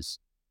wise was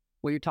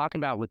what you're talking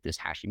about with this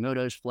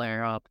Hashimoto's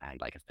flare up and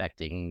like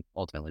affecting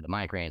ultimately the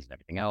migraines and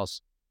everything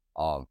else.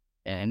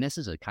 And this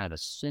is a kind of a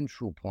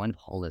central point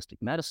of holistic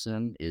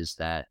medicine, is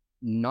that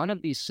none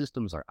of these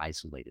systems are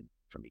isolated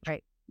from each other.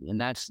 And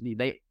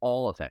they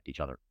all affect each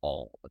other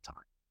all the time.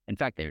 In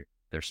fact,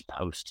 they're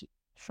supposed to.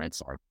 Sure.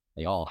 It's like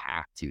they all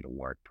have to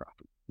work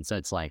properly. And so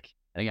it's like,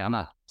 and again, I'm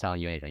not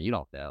telling you anything you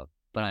don't know,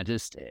 but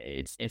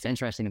it's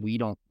interesting that we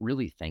don't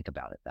really think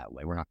about it that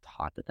way. We're not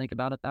taught to think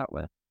about it that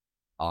way.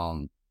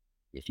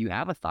 If you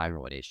have a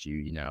thyroid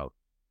issue,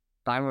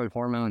 thyroid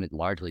hormone, it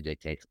largely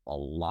dictates a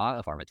lot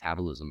of our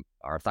metabolism.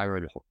 Our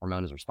thyroid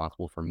hormone is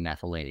responsible for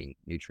methylating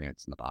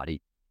nutrients in the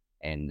body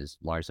and is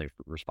largely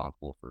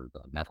responsible for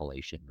the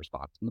methylation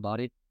response in the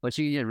body, which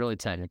you get really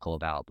technical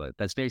about, but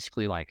that's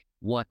basically like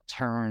what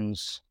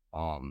turns,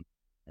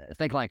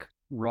 think like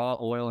raw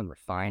oil and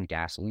refined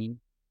gasoline.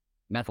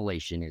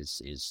 Methylation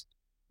is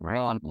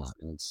raw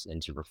nutrients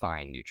into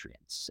refined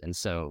nutrients. And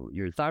so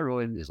your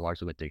thyroid is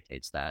largely what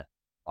dictates that.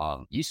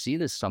 You see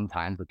this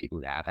sometimes with people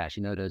who have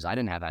Hashimoto's. I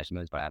didn't have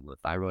Hashimoto's, but I have low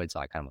thyroid,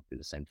 so I kind of went through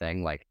the same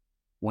thing. Like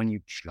when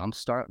you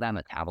jumpstart that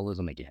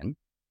metabolism again,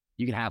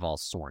 you can have all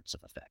sorts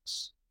of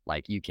effects.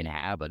 Like you can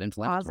have an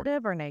inflammatory,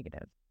 positive or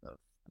negative.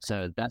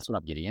 So that's what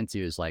I'm getting into,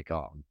 is like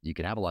you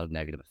can have a lot of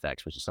negative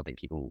effects, which is something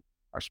people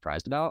are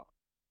surprised about,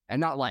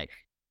 and not like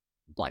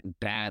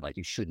bad, like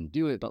you shouldn't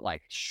do it, but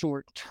like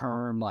short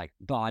term, like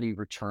body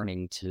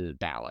returning to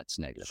balance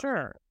negative.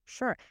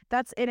 Sure.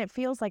 And it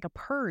feels like a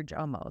purge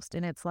almost,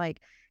 and it's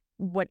like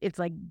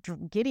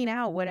getting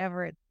out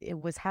whatever it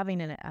was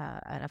having an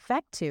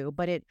effect to,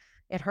 but it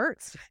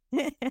hurts.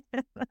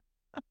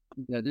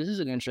 This is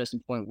an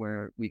interesting point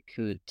where we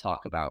could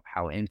talk about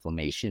how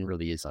inflammation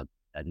really is a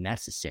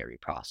necessary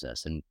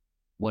process. And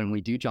when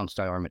we do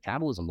jumpstart our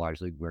metabolism,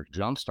 largely we're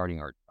jumpstarting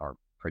our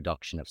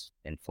production of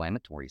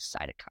inflammatory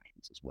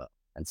cytokines as well.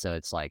 And so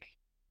it's like,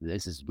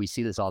 we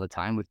see this all the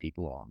time with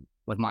people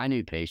with my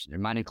new patient or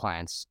my new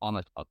clients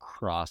almost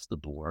across the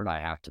board. I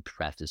have to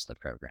preface the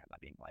program by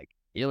being like,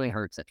 healing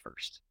hurts at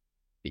first,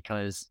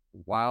 because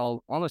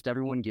while almost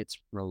everyone gets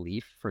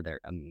relief for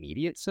their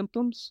immediate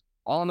symptoms,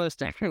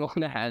 almost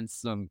everyone has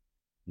some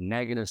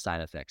negative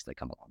side effects that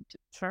come along too.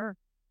 Sure.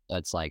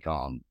 It's like,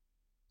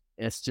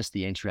 it's just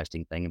the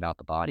interesting thing about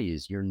the body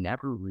is you're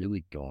never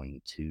really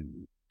going to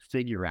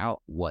figure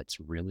out what's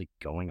really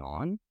going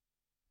on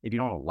if you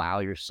don't allow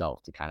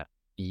yourself to kind of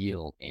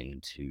feel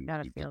into.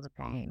 Gotta feel the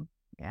pain.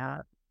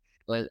 Yeah.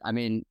 But I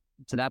mean,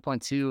 to that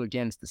point too,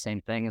 again, it's the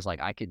same thing as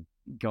like, I could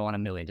go on a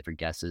million different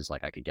guesses.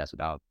 Like I could guess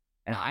about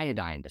an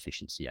iodine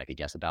deficiency. I could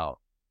guess about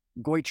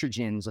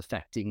goitrogens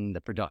affecting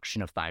the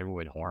production of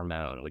thyroid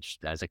hormone, which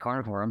as a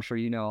carnivore, I'm sure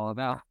you know all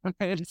about.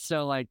 And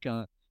so like,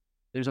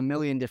 there's a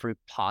million different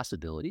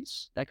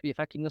possibilities that could be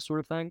affecting this sort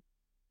of thing.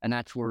 And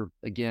that's where,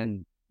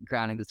 again,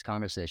 grounding this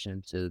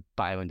conversation to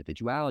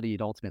bioindividuality,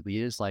 it ultimately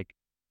is like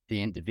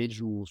the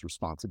individual's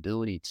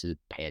responsibility to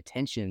pay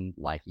attention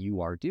like you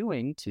are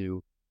doing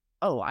to,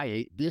 oh, I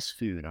ate this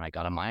food and I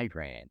got a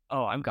migraine.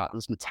 Oh, I've got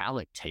this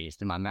metallic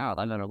taste in my mouth.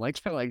 I better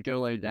like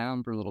go lay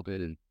down for a little bit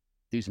and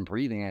do some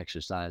breathing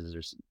exercises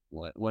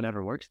or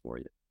whatever works for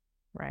you.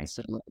 Right.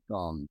 So,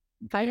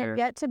 I have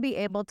yet to be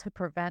able to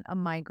prevent a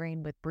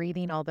migraine with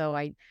breathing, although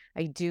I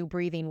do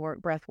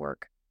breath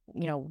work,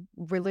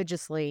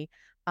 religiously.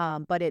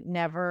 But it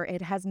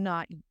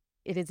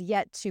is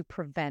yet to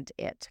prevent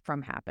it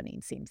from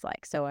happening, seems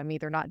like. So I'm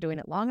either not doing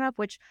it long enough,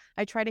 which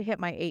I try to hit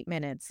my 8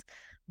 minutes,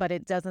 but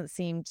it doesn't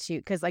seem to,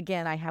 because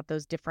again, I have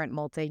those different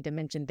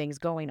multi-dimension things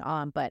going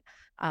on, but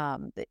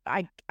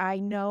I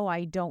know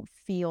I don't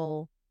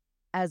feel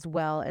as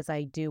well as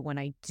I do when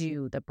I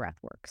do the breath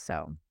work.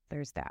 So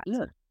there's that.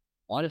 Yeah.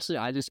 Honestly,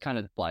 I just kind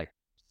of like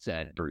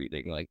said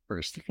breathing, like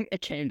first thing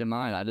that came to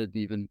mind. I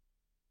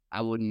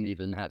wouldn't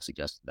even have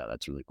suggested that.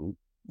 That's really cool.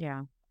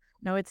 Yeah.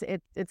 No, it's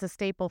a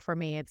staple for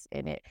me. It's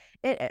in it,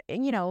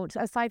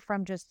 aside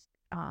from just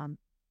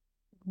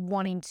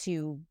wanting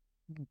to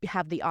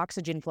have the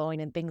oxygen flowing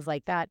and things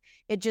like that,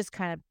 it just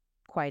kind of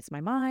quiets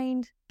my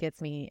mind,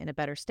 gets me in a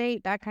better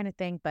state, that kind of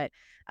thing. But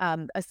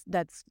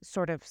that's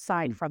sort of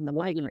side from the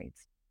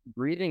migraines.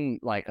 Breathing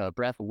like a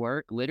breath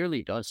work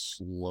literally does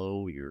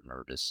slow your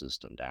nervous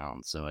system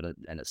down. So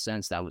in a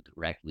sense, that would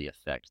directly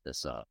affect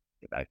this.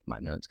 Get back to my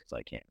notes because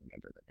I can't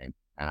remember the name,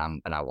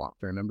 and I want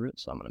to remember it,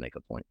 so I'm gonna make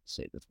a point to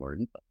say this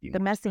word. The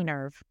messy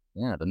nerve.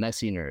 Yeah, the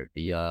messy nerve.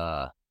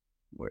 The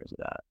where is it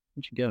at?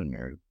 Where'd you go,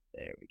 nerve?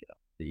 There we go.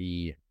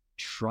 The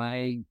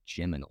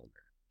trigeminal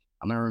nerve.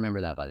 I'm gonna remember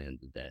that by the end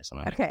of the day. So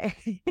okay.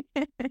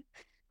 The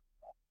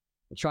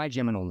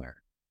trigeminal nerve.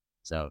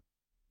 So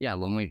yeah,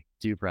 when we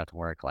do breath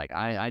work, like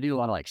I do a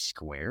lot of like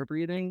square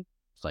breathing.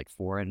 It's like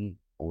 4 and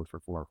hold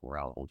for 4, 4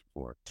 out, hold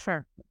for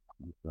 4.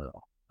 Sure.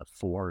 A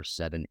 4,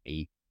 7,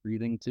 8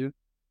 breathing too.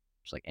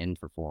 Just like in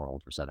for 4,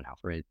 hold for 7, out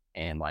for 8.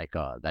 And like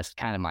that's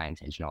kind of my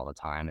intention all the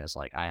time is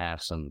like I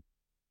have some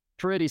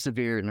pretty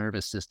severe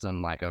nervous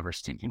system like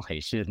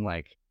overstimulation.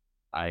 Like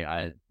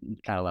I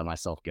kind of let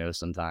myself go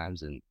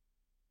sometimes, and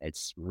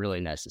it's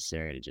really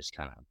necessary to just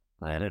kind of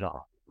let it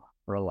off,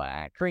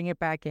 relax, bring it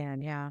back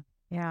in. Yeah,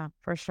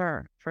 for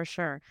sure, for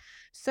sure.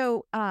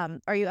 So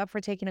are you up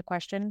for taking a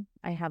question?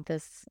 I have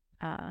this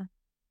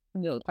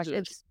question.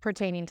 It's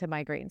pertaining to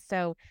migraines.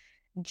 So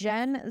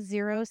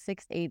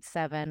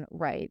Jen0687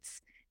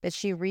 writes that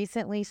she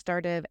recently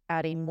started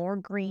adding more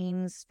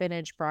greens,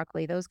 spinach,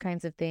 broccoli, those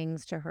kinds of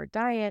things to her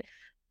diet,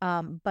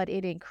 but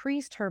it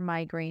increased her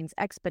migraines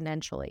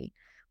exponentially.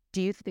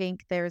 Do you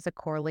think there's a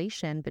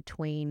correlation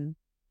between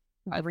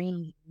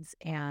greens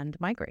and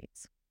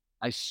migraines?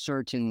 I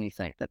certainly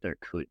think that there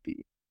could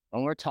be.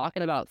 When we're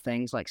talking about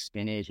things like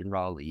spinach and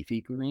raw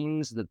leafy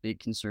greens, the big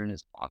concern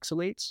is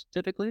oxalates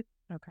typically.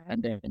 Okay.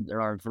 And then there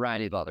are a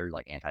variety of other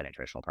like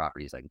anti-nutritional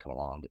properties that can come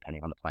along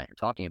depending on the plant you're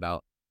talking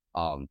about.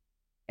 And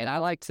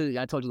I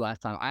told you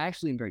last time, I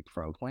actually am very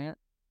pro plant.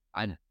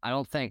 I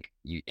don't think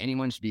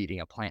anyone should be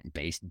eating a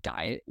plant-based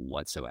diet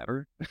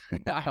whatsoever.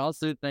 I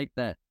also think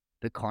that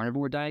the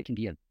carnivore diet can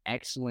be an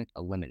excellent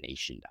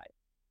elimination diet.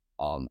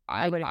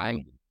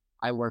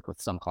 I work with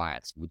some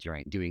clients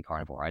during doing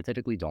carnivore. I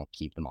typically don't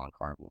keep them on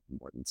carnivore for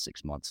more than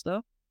 6 months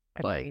though.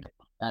 Agreed. But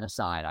that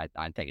aside,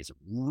 I think it's a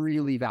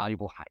really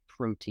valuable high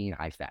protein,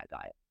 high fat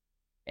diet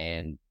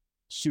and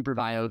super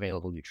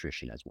bioavailable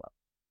nutrition as well.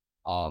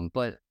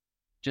 But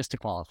just to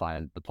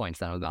qualify the points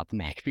that I'm about to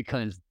make,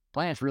 because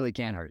plants really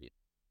can hurt you.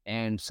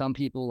 And some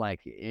people like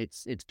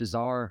it's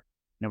bizarre.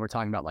 We're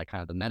talking about like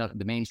kind of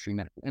the mainstream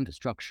medical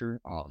infrastructure.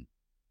 Let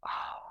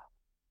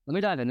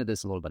me dive into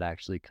this a little bit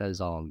actually, because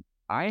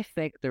I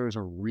think there's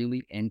a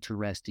really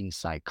interesting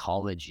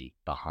psychology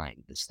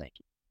behind this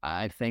thinking.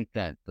 I think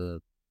that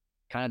the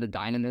kind of the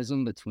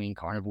dynamism between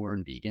carnivore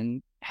and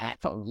vegan has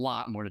a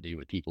lot more to do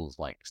with people's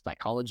like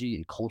psychology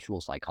and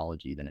cultural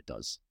psychology than it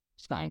does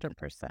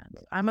 100%.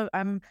 I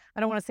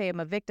don't want to say I'm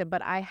a victim,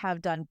 but I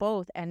have done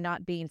both, and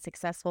not being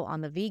successful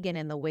on the vegan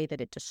in the way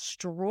that it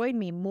destroyed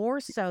me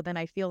more so than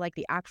I feel like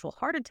the actual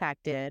heart attack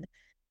did.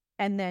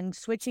 And then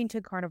switching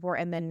to carnivore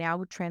and then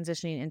now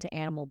transitioning into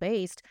animal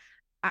based.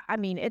 I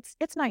mean, it's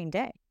night and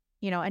day,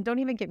 and don't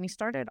even get me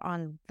started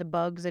on the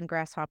bugs and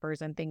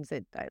grasshoppers and things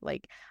that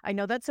I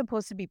know that's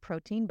supposed to be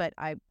protein, but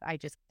I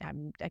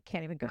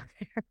can't even go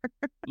there.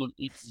 Look,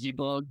 it's the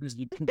bugs.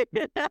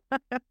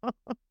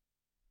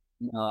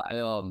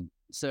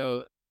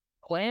 So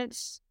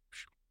plants,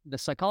 the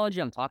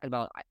psychology I'm talking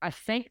about, I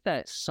think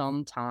that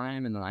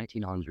sometime in the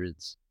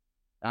 1900s,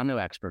 I'm no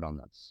expert on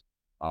this.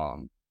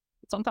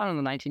 Sometime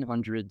in the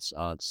 1900s,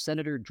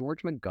 Senator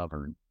George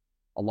McGovern,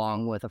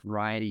 along with a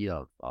variety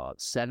of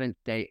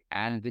Seventh-day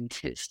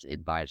Adventist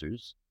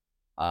advisors,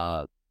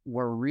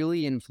 were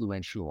really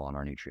influential on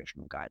our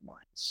nutritional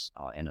guidelines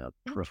in a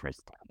profound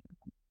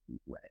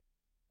way.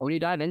 When you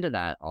dive into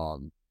that,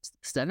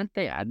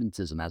 Seventh-day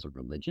Adventism as a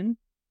religion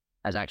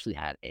has actually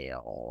had a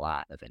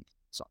lot of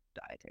influence on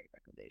dietary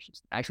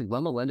recommendations. Actually,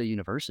 Loma Linda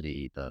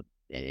University,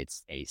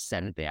 it's a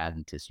Seventh-day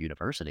Adventist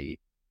university,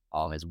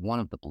 is one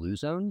of the blue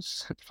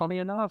zones, funny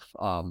enough.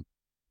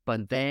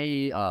 But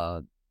they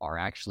are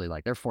actually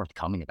like, they're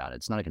forthcoming about it.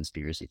 It's not a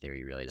conspiracy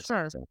theory, really.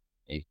 Sure. So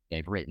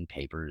they've written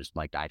papers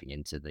like diving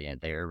into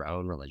their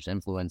own religious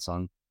influence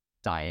on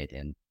diet,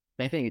 and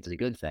they think it's a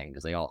good thing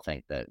because they all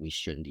think that we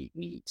shouldn't eat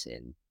meat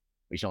and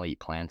we should only eat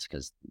plants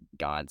because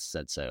God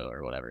said so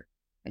or whatever.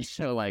 And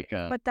so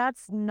but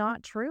that's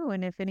not true.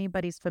 And if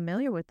anybody's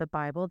familiar with the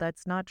Bible,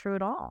 that's not true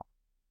at all.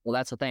 Well,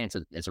 that's the thing.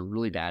 It's a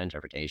really bad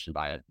interpretation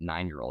by a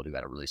 9-year-old who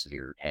had a really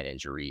severe head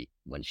injury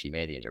when she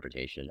made the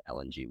interpretation,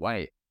 Ellen G.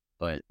 White.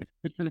 But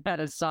that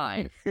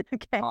aside,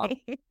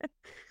 okay.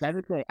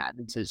 Seventh-day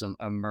Adventism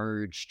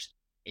emerged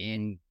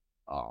in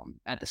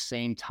at the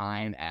same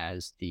time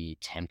as the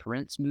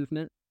temperance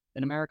movement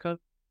in America,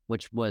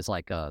 which was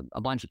like a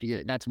bunch of,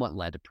 that's what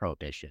led to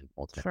prohibition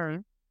ultimately.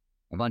 Sure.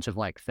 a bunch of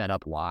like fed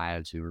up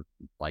wives who were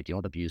like dealing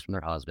with abuse from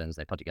their husbands.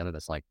 They put together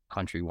this like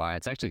countrywide,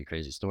 it's actually a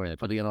crazy story. They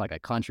put together like a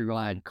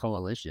countrywide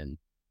coalition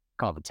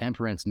called the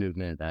Temperance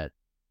Movement that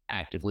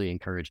actively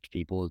encouraged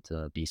people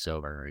to be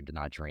sober and to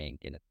not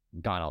drink. And it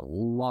got a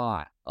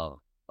lot of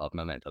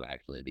momentum,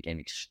 actually. It became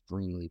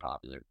extremely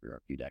popular for a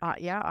few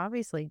decades. Yeah,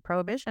 obviously.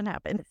 Prohibition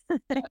happened.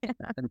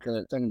 And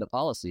turned into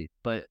policy.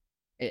 But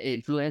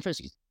it's really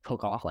interesting. It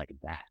took off like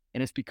that.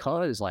 And it's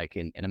because like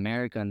in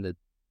America in the,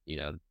 you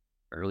know,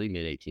 early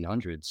mid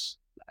 1800s,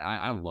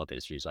 I love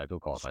history, so I feel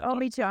qualified. Oh,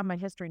 me too. I'm a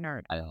history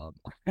nerd.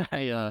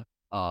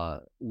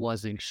 I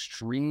was an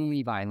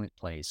extremely violent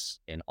place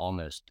in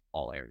almost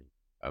all areas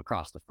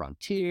across the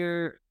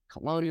frontier,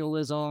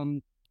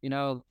 colonialism. You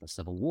know, the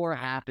Civil War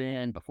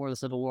happened. Before the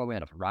Civil War, we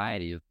had a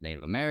variety of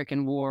Native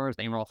American wars.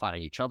 They were all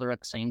fighting each other at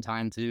the same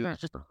time too. Sure.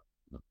 It's just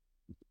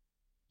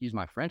use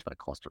my French, but a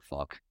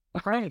clusterfuck.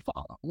 Right.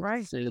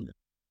 Right.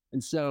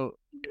 And so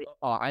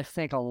I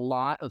think a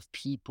lot of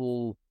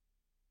people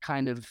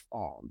kind of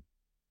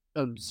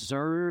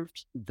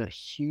observed the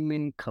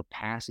human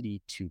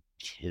capacity to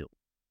kill,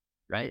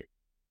 right?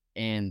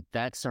 And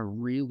that's a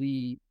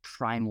really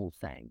primal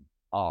thing.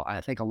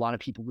 I think a lot of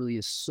people really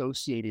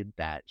associated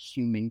that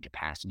human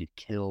capacity to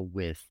kill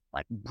with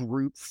like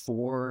brute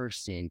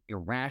force and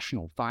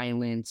irrational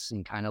violence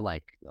and kind of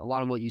like a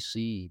lot of what you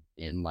see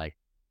in like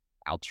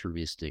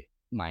altruistic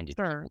minded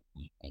people.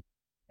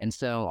 And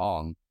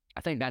so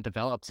I think that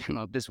developed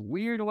in this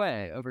weird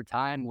way over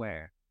time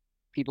where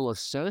people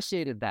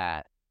associated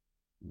that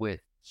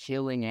with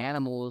killing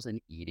animals and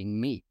eating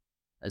meat.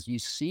 As you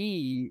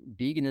see,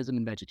 veganism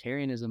and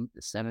vegetarianism,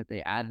 the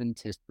Seventh-day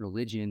Adventist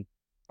religion,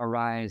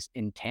 arise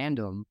in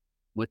tandem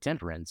with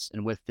temperance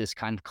and with this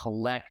kind of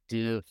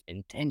collective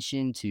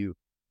intention to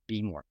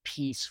be more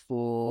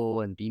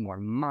peaceful and be more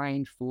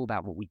mindful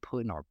about what we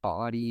put in our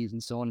bodies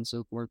and so on and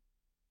so forth.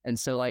 And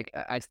so, like,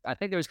 I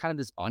think there was kind of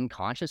this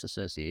unconscious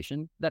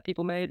association that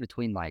people made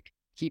between, like,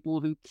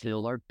 people who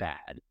kill are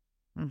bad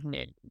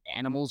and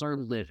animals are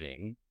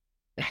living.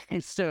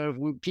 And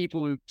so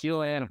people who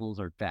kill animals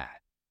are bad.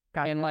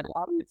 And, like,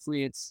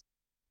 obviously it's,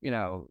 you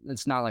know,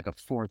 it's not like a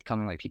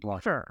forthcoming, like, people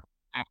are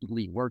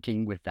actively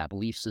working with that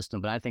belief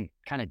system. But I think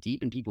kind of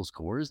deep in people's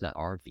cores that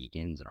are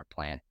vegans and are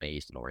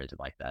plant-based and oriented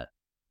like that,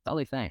 that's all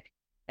they think.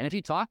 And if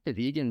you talk to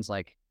vegans,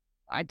 like,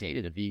 I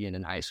dated a vegan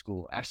in high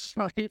school,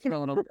 actually, which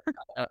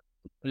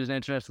is an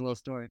interesting little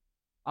story.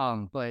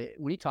 But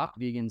when you talk to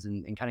vegans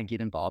and kind of get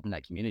involved in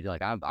that community,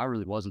 like I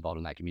really was involved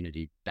in that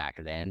community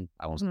back then.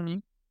 I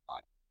wasn't.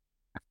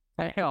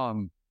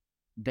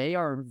 They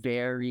are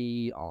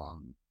very. I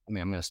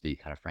mean, I'm going to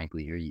speak kind of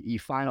frankly here. You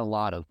find a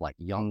lot of like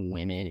young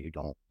women who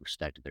don't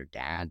respect their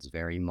dads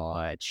very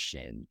much,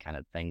 and kind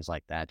of things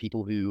like that.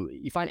 People who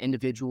you find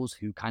individuals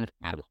who kind of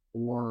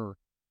abhor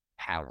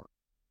power.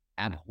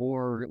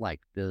 Abhor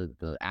like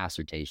the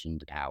assertion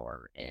to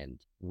power and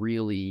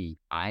really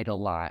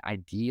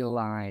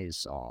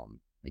idealize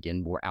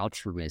again more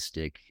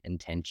altruistic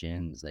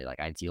intentions. They like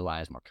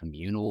idealize more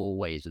communal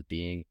ways of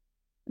being.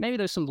 Maybe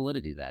there's some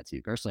validity to that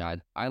too. Personally,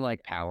 I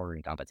like power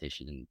and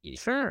competition and eating.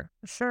 Sure.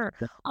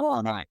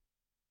 Well, not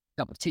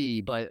cup of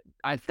tea, but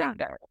I think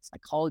that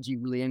psychology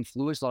really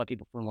influenced a lot of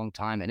people for a long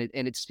time, and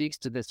it speaks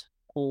to this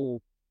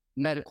whole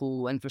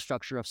medical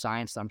infrastructure of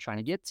science that I'm trying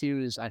to get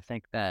to. Is I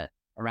think that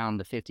around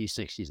the 50s,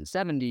 60s, and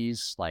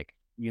 70s, like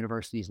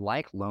universities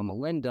like Loma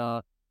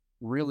Linda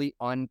really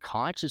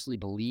unconsciously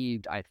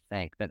believed, I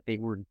think, that they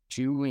were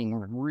doing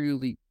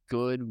really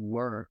good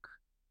work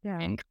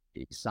in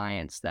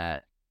science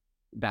that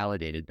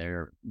validated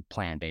their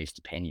plant-based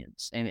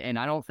opinions. And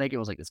I don't think it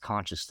was like this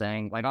conscious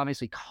thing. Like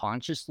obviously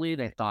consciously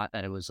they thought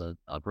that it was a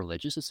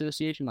religious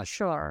association. Like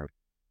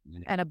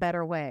and a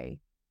better way.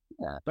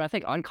 Yeah. But I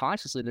think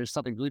unconsciously there's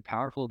something really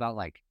powerful about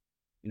like,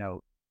 you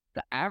know,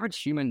 the average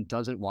human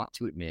doesn't want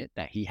to admit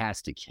that he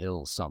has to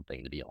kill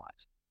something to be alive.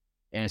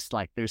 And it's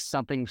like there's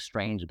something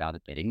strange about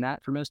admitting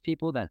that for most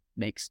people that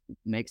makes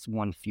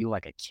one feel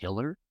like a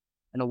killer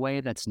in a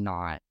way that's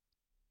not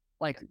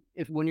like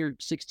if when you're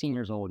 16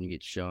 years old and you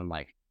get shown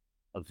like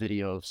a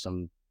video of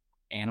some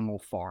animal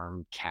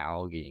farm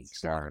cow getting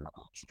slaughtered.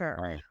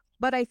 Right.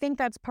 But I think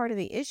that's part of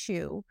the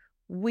issue.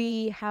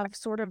 We have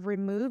sort of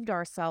removed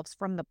ourselves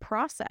from the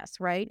process,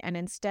 right? And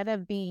instead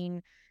of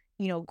being,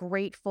 you know,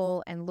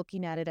 grateful and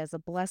looking at it as a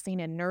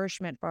blessing and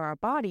nourishment for our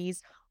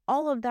bodies,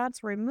 all of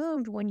that's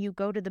removed when you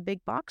go to the big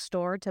box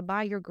store to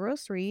buy your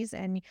groceries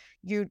and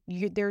you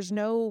there's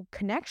no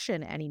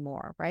connection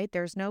anymore, right?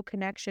 There's no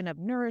connection of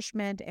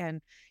nourishment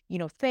and, you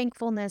know,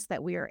 thankfulness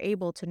that we are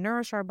able to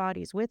nourish our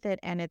bodies with it.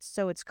 And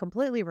it's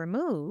completely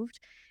removed.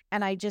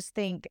 And I just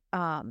think,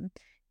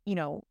 you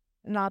know,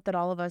 not that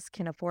all of us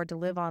can afford to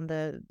live on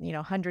the, you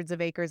know, hundreds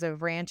of acres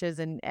of ranches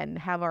and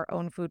have our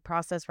own food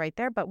process right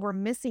there, but we're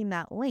missing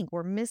that link.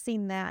 We're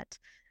missing that,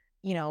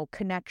 you know,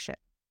 connection.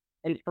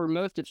 And for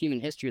most of human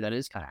history, that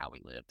is kind of how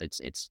we live.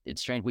 It's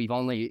strange. We've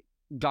only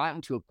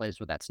gotten to a place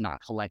where that's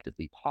not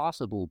collectively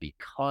possible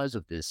because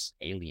of this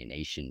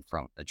alienation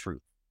from the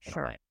truth.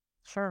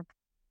 Sure.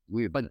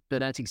 Weird, but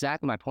that's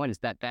exactly my point. Is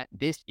that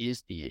this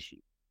is the issue.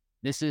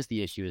 this is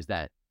the issue, is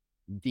that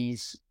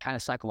these kind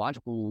of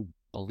psychological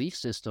belief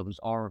systems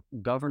are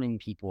governing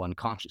people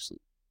unconsciously.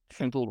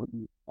 People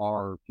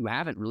who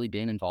haven't really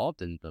been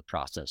involved in the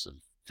process of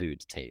food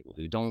to table,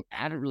 who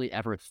haven't really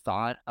ever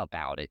thought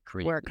about it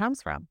critically. Where it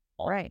comes from.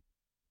 Right.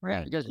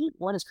 Yeah, because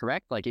one is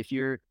correct. Like if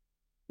you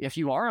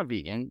are a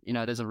vegan,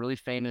 there's a really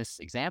famous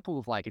example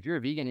of like, if you're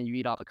a vegan and you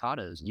eat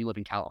avocados and you live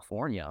in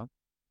California,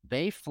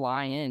 they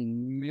fly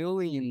in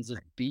millions of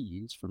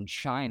bees from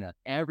China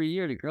every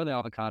year to grow the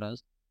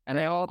avocados, and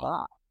they all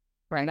die.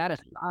 Right. And that is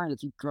fine.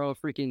 If you grow a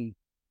freaking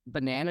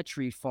banana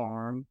tree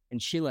farm in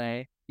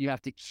Chile, you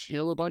have to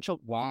kill a bunch of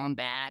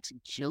wombats,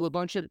 kill a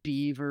bunch of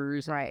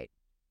beavers, right?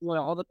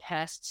 All the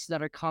pests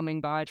that are coming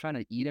by trying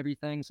to eat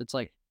everything. So it's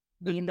like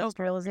the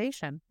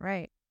industrialization,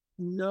 right?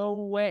 No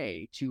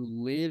way to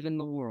live in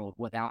the world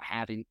without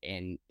having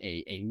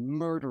a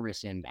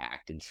murderous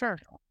impact. And sure,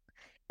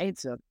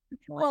 it's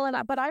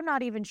but I'm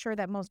not even sure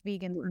that most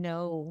vegans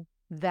know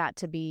that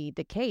to be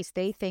the case.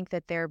 They think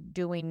that they're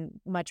doing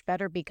much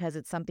better because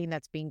it's something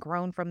that's being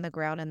grown from the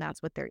ground and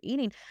that's what they're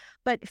eating.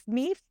 But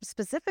me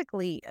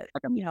specifically,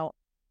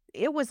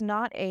 it was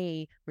not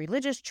a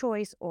religious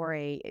choice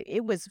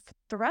it was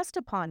thrust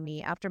upon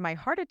me after my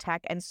heart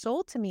attack and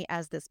sold to me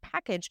as this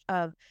package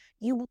of,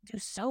 you will do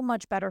so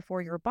much better for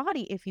your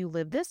body if you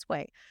live this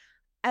way.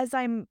 As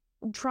I'm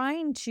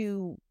trying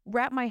to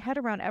wrap my head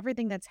around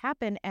everything that's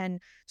happened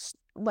and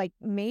like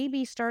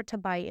maybe start to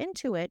buy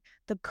into it,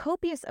 the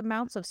copious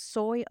amounts of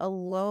soy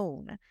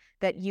alone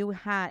that you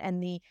had,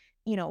 and the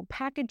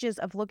packages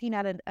of looking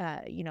at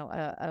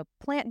a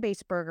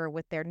plant-based burger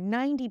with their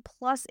 90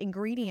 plus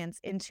ingredients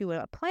into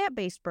a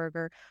plant-based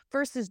burger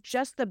versus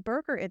just the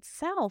burger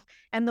itself,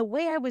 and the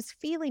way I was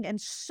feeling,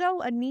 and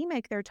so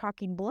anemic, they're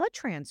talking blood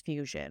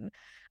transfusion.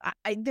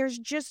 There's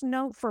just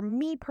for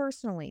me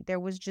personally, there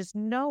was just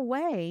no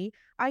way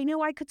I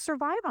knew I could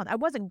survive on it. I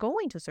wasn't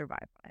going to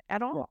survive on it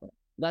at all.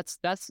 That's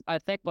I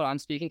think what I'm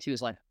speaking to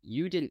is like,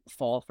 you didn't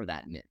fall for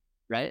that myth,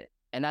 right?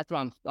 And that's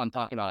what I'm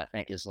talking about. I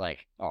think is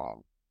like,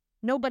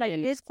 no, but I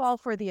did fall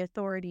for the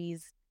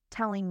authorities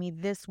telling me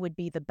this would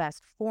be the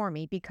best for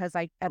me because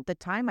at the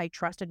time I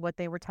trusted what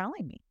they were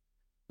telling me.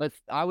 But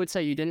I would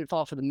say you didn't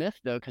fall for the myth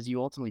though, because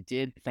you ultimately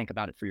did think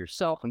about it for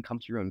yourself and come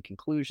to your own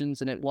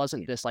conclusions, and it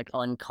wasn't this like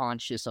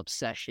unconscious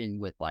obsession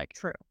with like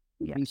true.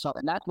 Yeah. And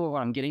that's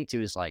what I'm getting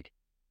to is like,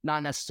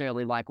 not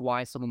necessarily like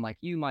why someone like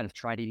you might have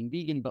tried eating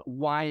vegan, but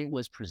why it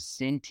was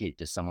presented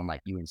to someone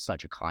like you in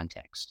such a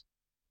context.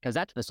 Because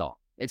that's bizarre.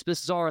 It's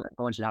bizarre that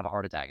someone should have a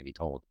heart attack and be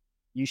told,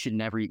 you should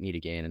never eat meat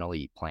again and only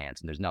eat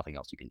plants and there's nothing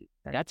else you can do.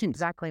 That's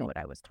exactly what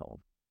I was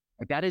told.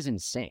 Like, that is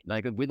insane.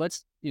 Like,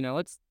 let's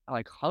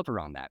like hover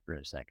on that for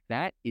a sec.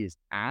 That is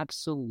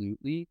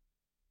absolutely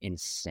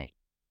insane.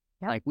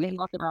 Yep. Like, we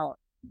talk about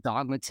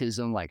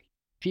dogmatism, like,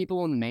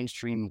 people in the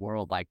mainstream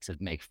world like to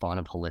make fun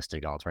of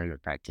holistic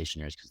alternative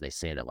practitioners because they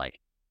say that like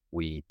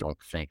we don't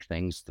think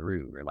things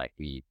through, or like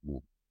we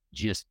will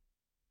just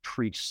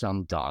preach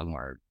some dogma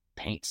or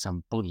paint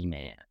some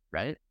boogeyman,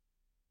 right?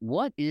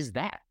 What is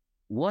that?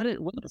 What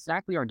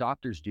exactly are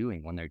doctors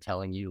doing when they're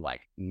telling you like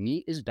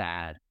meat is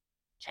bad,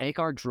 take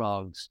our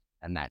drugs,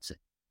 and that's it?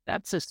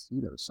 That's a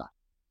pseudoscience.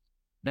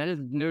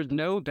 There's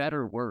no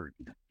better word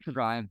to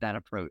describe that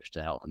approach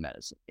to health and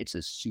medicine. It's a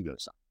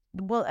pseudoscience.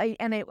 Well, like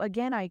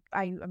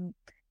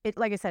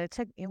I said, it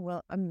took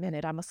a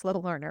minute. I'm a slow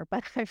learner,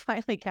 but I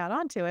finally got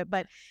onto it.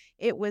 But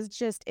it was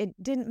just, it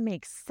didn't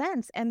make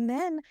sense. And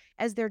then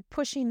as they're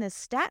pushing this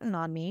statin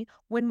on me,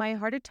 when my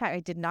heart attack,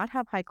 I did not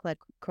have high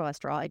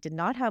cholesterol, I did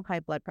not have high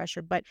blood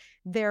pressure, but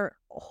their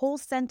whole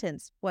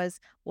sentence was,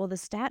 well, the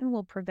statin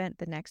will prevent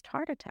the next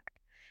heart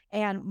attack.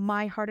 And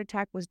my heart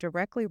attack was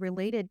directly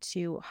related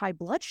to high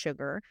blood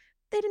sugar.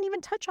 They didn't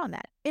even touch on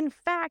that. In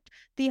fact,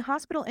 the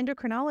hospital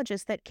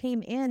endocrinologist that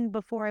came in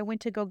before I went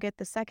to go get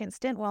the second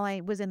stint while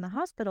I was in the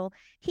hospital,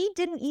 he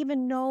didn't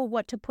even know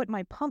what to put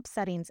my pump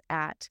settings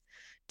at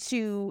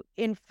to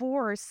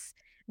enforce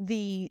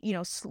the,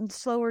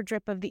 slower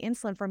drip of the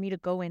insulin for me to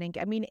go in and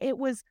get. I mean, it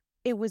was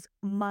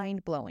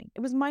mind-blowing. It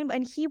was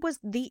and he was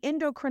the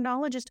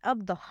endocrinologist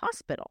of the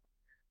hospital.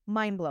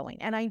 Mind-blowing.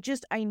 And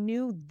I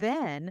knew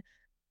then,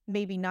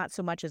 maybe not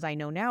so much as I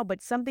know now,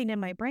 but something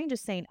in my brain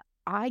just saying,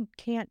 I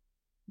can't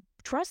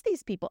trust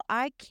these people.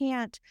 I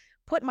can't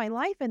put my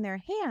life in their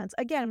hands.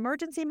 Again,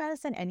 emergency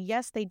medicine. And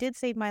yes, they did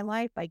save my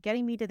life by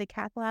getting me to the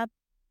cath lab.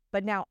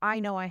 But now I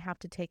know I have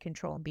to take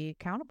control and be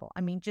accountable. I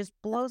mean, just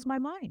blows my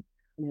mind.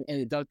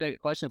 And the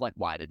question of like,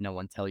 why did no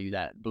one tell you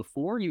that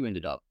before you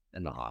ended up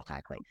in the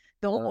hospital?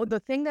 Exactly.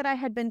 The thing that I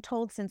had been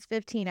told since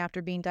 15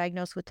 after being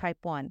diagnosed with type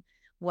 1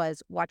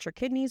 was watch your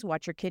kidneys,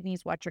 watch your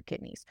kidneys, watch your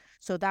kidneys.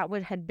 So that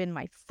had been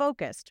my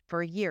focus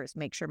for years.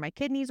 Make sure my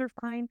kidneys are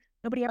fine.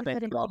 Nobody ever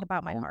said anything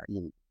about my heart.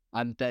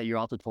 I bet you're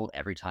also told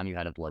every time you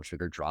had a blood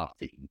sugar drop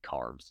to eat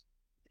carbs.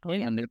 Oh,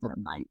 yeah. And they're at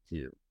night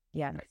too.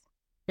 Yes.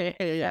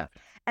 Yeah.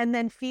 And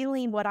then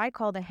feeling what I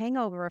call the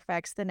hangover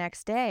effects the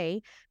next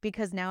day,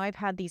 because now I've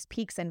had these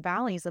peaks and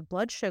valleys of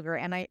blood sugar,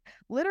 and I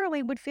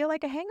literally would feel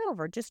like a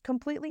hangover, just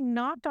completely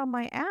knocked on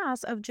my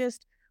ass of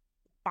just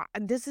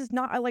this is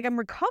not like I'm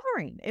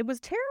recovering. It was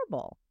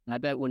terrible. And I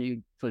bet when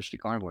you switched to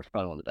carnivore, it's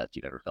probably one of the best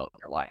you've ever felt in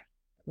your life.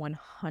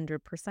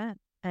 100%.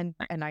 And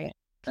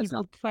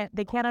People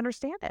can't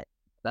understand it.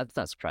 That's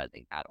not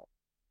surprising at all.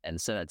 And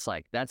so it's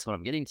like, that's what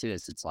I'm getting to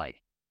is it's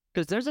like,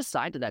 because there's a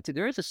side to that too.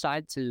 There is a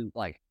side to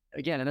like,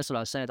 again, and that's what I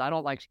was saying, is I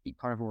don't like to keep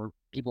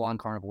people on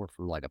carnivore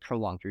for like a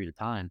prolonged period of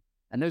time.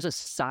 And there's a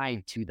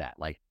side to that.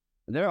 Like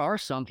there are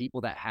some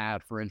people that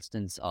have, for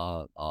instance,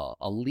 a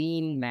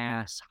lean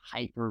mass,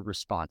 hyper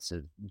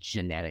responsive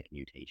genetic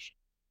mutation,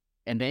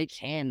 and they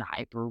can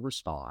hyper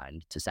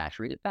respond to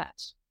saturated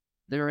fats.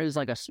 There is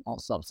like a small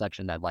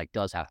subsection that like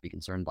does have to be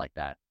concerned like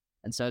that.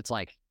 And so it's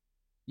like,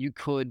 you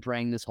could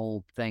bring this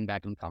whole thing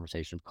back in the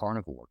conversation of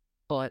carnivore.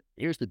 But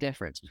here's the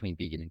difference between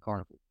vegan and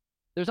carnivore.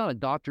 There's not a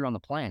doctor on the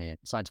planet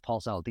besides Paul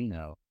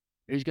Saladino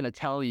who's going to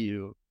tell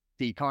you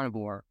to eat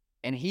carnivore,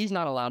 and he's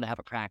not allowed to have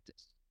a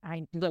practice.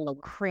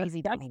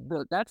 Crazy.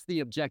 That's the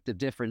objective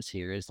difference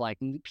here is like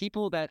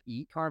people that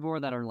eat carnivore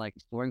that are like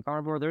exploring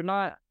carnivore, they're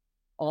not,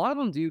 a lot of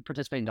them do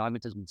participate in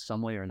dogmatism in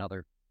some way or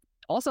another.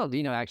 Paul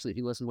Saladino, actually, if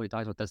you listen to what he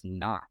talks about, does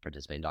not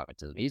participate in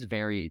dogmatism. He's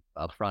very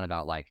upfront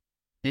about like,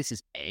 this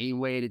is a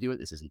way to do it.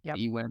 This isn't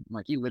the way.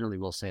 Like he literally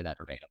will say that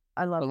verbatim.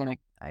 I love him.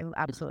 I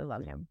absolutely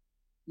love him.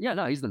 Yeah,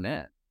 no, he's the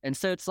man. And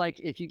so it's like,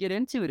 if you get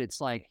into it,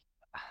 it's like,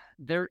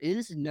 there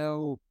is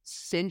no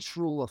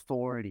central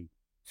authority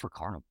for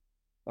carnivore.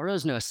 There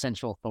is no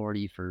central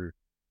authority for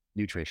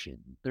nutrition.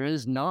 There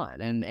is none.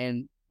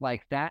 And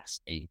like, that's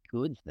a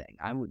good thing,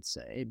 I would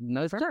say.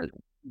 Most that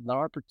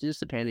are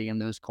participating in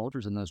those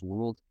cultures, in those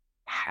worlds,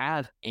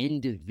 have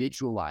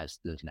individualized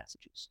those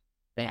messages.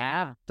 They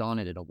have done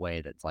it in a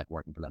way that's like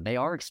working for them. They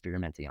are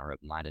experimenting and are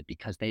open-minded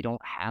because they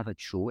don't have a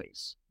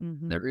choice.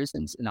 Mm-hmm. There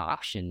isn't an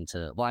option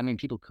to, well, I mean,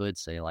 people could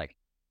say like,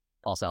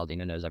 Paul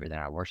Saladino knows everything,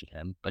 I worship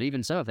him. But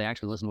even so, if they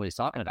actually listen to what he's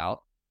talking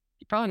about,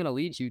 he's probably going to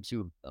lead you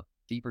to a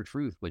deeper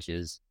truth, which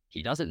is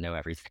he doesn't know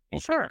everything.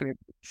 Sure.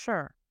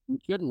 You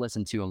shouldn't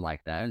listen to him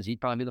like that, and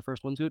he'd probably be the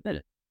first one to admit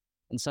it.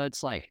 And so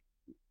it's like,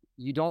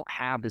 you don't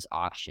have this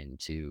option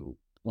to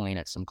point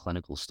at some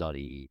clinical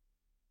study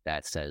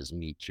that says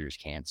meat cures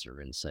cancer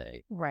and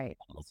say, right,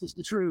 this is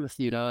the truth,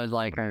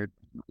 like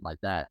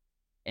that.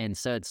 And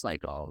so it's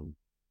like,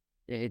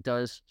 it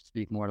does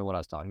speak more to what I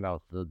was talking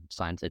about, the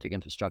scientific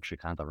infrastructure,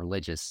 kind of the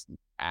religious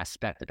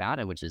aspect about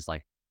it, which is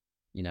like,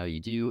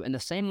 you do in the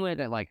same way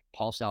that like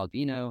Paul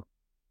Saladino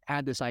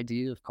had this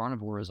idea of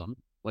carnivorism,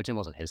 which it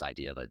wasn't his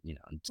idea, but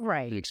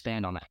right, to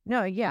expand on that.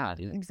 No, yeah,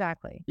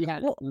 exactly. He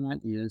had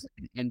ideas,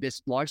 and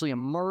this largely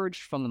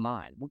emerged from the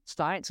mind.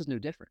 Science is no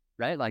different,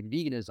 right? Like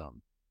veganism,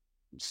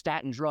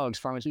 statin drugs,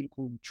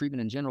 pharmaceutical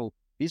treatment in general,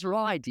 these are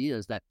all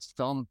ideas that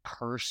some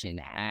person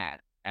had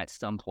at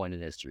some point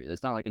in history.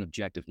 It's not like an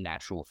objective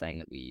natural thing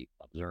that we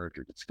observed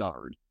or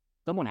discovered.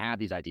 Someone had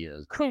these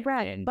ideas.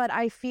 Correct. But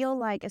I feel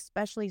like,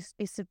 especially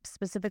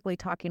specifically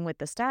talking with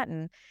the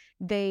statin,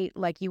 they,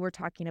 like you were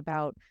talking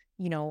about,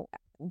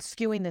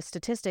 skewing the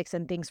statistics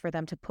and things for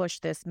them to push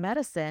this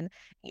medicine.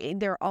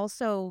 They're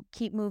also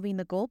keep moving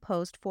the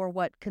goalpost for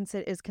what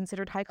is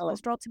considered high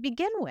cholesterol to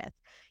begin with.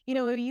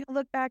 If you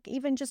look back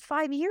even just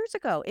 5 years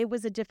ago, it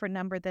was a different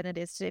number than it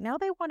is today. Now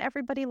they want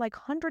everybody like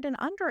 100 and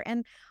under,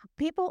 and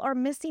people are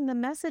missing the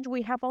message.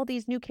 We have all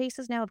these new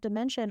cases now of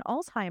dementia and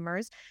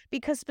Alzheimer's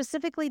because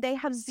specifically they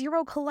have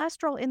zero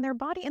cholesterol in their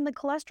body, and the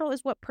cholesterol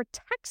is what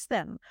protects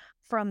them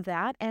from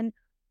that. And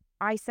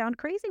I sound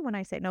crazy when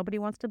I say it. Nobody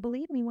wants to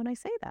believe me when I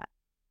say that.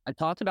 I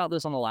talked about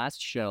this on the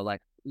last show, like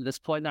this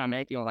point that I'm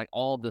making, like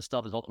all of this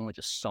stuff is ultimately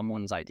just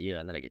someone's idea,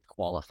 and then it gets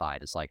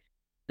qualified. It's like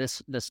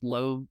this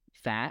low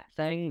fat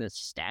thing, this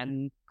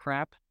statin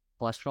crap,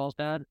 cholesterol's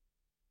bad.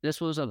 This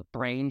was a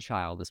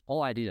brainchild. This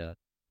whole idea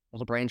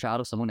was a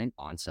brainchild of someone named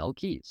Ansel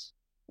Keys.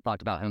 I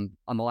talked about him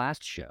on the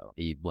last show.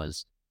 He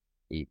was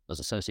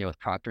associated with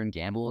Procter and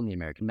Gamble and the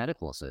American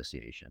Medical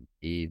Association.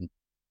 He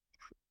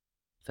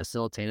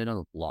facilitated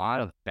a lot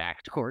of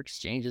backdoor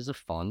exchanges of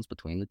funds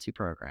between the two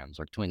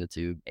programs or between the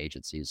two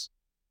agencies.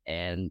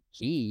 And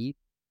he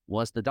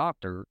was the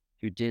doctor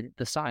who did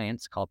the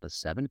science called the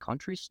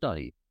 7-country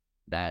study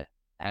that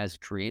has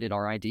created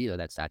our idea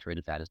that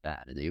saturated fat is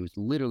bad. It was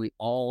literally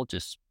all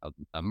just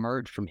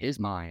emerged from his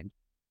mind.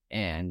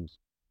 And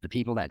the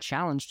people that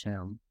challenged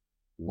him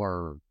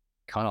were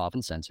cut off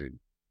and censored.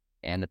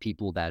 And the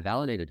people that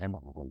validated him were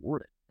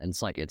rewarded. And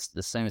it's like, it's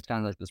the same. It's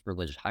kind of like this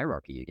religious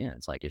hierarchy again.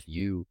 It's like, if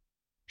you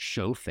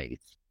show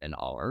faith in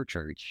our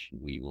church,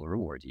 we will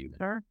reward you.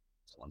 Sure.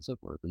 So on and so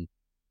forth. And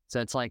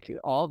so it's like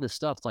all this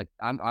stuff. It's like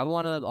I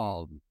want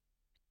to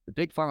the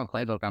Big Pharma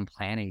playbook. I'm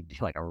planning to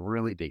do like a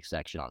really big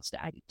section on statins.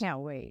 I can't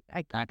wait.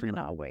 I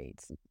cannot wait.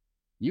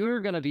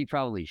 You're gonna be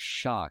probably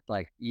shocked,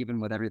 like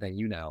even with everything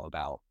you know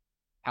about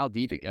how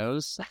deep it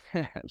goes.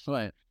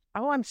 But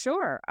I'm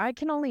sure. I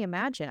can only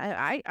imagine.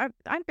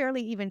 I'm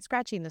barely even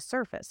scratching the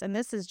surface, and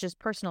this is just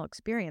personal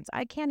experience.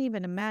 I can't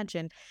even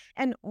imagine.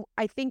 And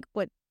I think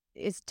what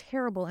is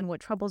terrible and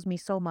what troubles me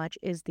so much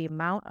is the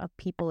amount of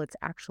people it's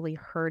actually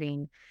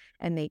hurting,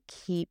 and they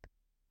keep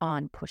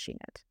on pushing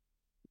it.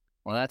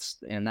 Well, that's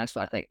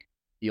what I think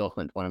the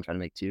ultimate point I'm trying to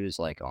make too is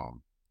like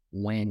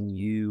when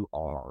you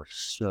are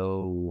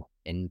so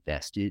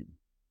invested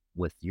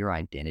with your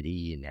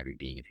identity and every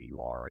being of who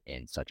you are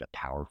in such a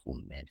powerful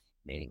myth,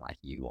 meaning like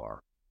you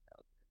are,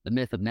 the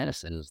myth of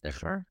medicine is there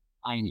Sure.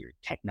 pioneer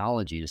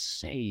technology to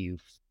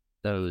save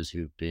those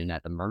who've been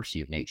at the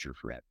mercy of nature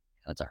forever.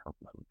 That's a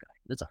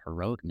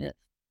heroic myth.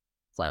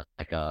 It's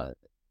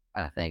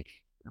I think,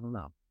 I don't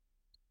know.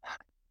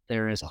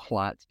 There is a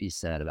lot to be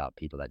said about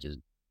people that just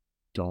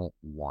don't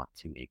want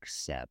to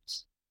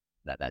accept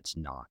that that's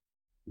not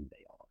who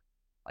they are.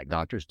 Like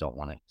doctors don't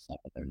want to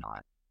accept that they're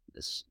not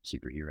this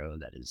superhero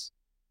that is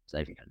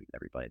saving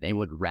everybody. They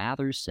would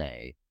rather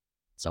say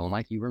someone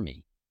like you or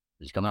me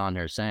who's coming on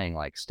there saying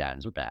like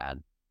statins are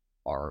bad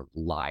are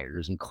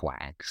liars and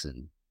quacks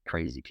and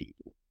crazy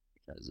people,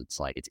 because it's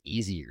like it's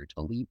easier to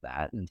believe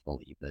that than to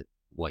believe that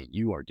what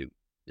you are doing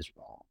is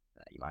wrong.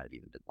 That you might have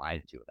even been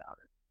lied to about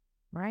it.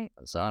 Right.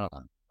 So I don't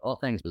know. All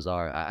things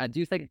bizarre. I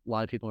do think a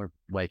lot of people are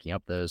waking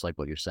up. Those like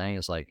what you're saying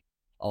is like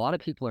a lot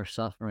of people are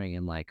suffering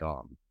and like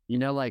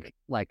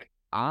like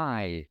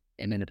I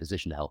am in a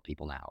position to help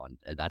people now,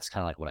 and that's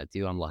kind of like what I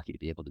do. I'm lucky to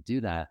be able to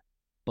do that.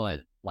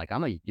 But like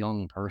I'm a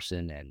young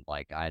person and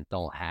like I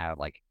don't have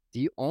like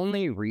the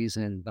only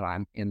reason that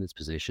I'm in this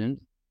position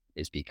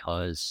is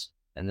because,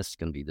 and this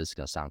is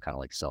gonna sound kind of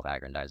like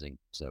self-aggrandizing.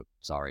 So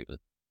sorry, but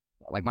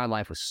like my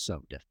life was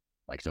so difficult,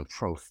 like so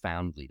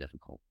profoundly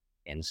difficult.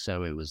 And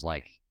so it was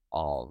like,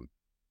 um,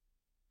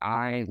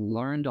 I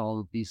learned all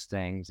of these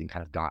things and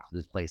kind of got to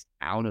this place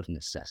out of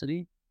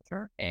necessity.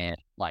 Sure. And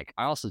like,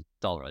 I also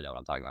don't really know what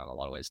I'm talking about in a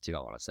lot of ways too. I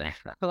want to say,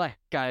 like,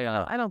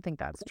 I don't think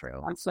that's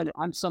true.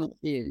 I'm some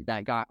kid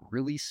that got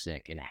really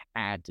sick and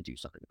had to do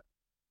something.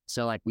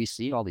 So like, we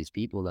see all these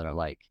people that are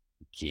like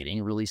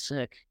getting really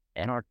sick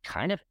and are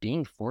kind of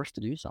being forced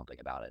to do something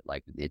about it.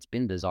 Like, it's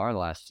been bizarre the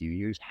last few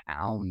years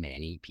how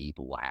many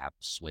people have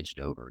switched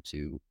over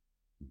to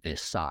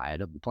this side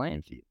of the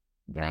playing field,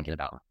 thinking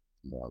about a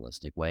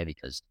moralistic way,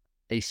 because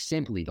they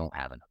simply don't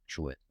have enough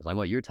choice. Like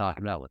what you're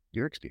talking about with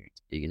your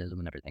experience, veganism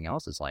and everything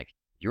else, is like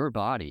your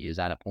body is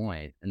at a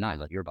point, and not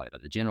like your body,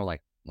 but the general,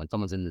 like when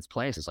someone's in this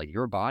place, it's like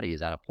your body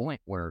is at a point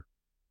where,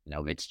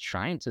 it's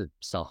trying to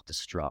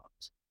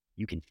self-destruct.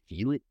 You can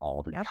feel it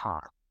all the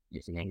time.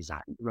 It's an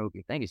anxiety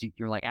provoking thing. Is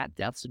you're like at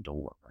death's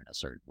door in a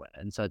certain way.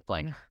 And so it's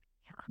like,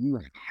 you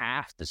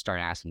have to start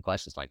asking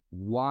questions like,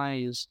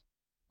 why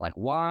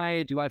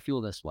do I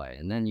feel this way?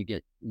 And then you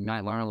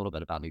might learn a little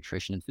bit about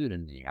nutrition and food.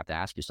 And you have to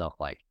ask yourself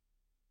like,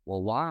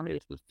 well, why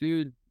is the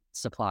food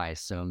supply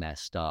so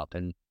messed up?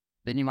 And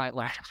then you might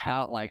learn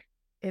about like,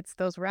 it's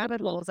those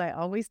rabbit holes I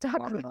always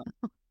talk about.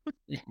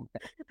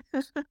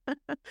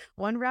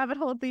 One rabbit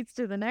hole leads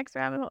to the next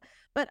rabbit hole.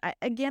 But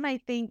I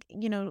think,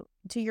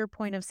 to your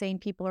point of saying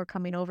people are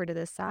coming over to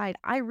this side,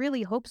 I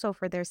really hope so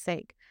for their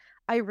sake.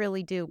 I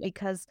really do,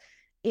 because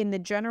in the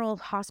general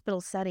hospital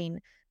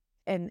setting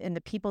and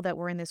the people that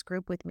were in this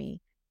group with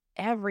me,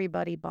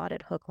 everybody bought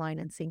it hook, line,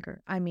 and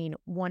sinker. I mean,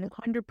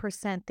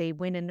 100%. They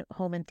went in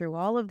home and threw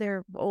all of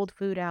their old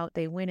food out.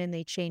 They went in,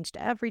 they changed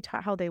every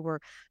time how they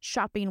were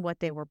shopping, what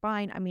they were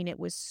buying. I mean, it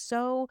was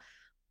so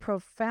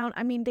profound.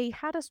 I mean, they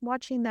had us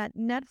watching that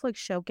Netflix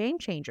show Game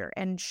Changer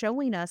and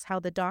showing us how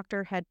the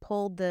doctor had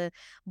pulled the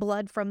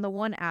blood from the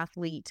one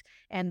athlete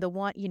and the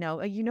one, you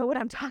know what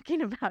I'm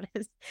talking about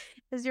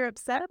is you're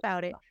upset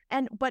about it.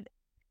 But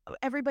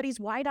everybody's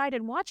wide-eyed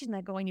and watching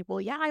that going, well,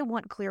 yeah, I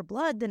want clear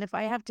blood. Then if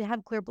I have to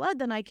have clear blood,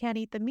 then I can't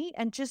eat the meat.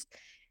 And just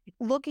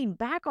looking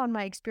back on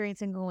my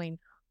experience and going,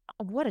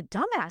 what a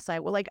dumbass I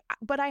was. Like,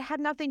 but I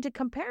had nothing to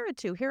compare it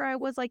to. Here I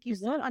was, like you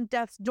said, on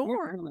death's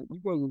door.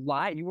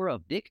 You were a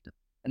victim.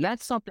 And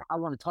that's something I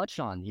want to touch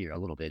on here a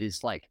little bit.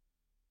 Is like,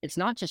 it's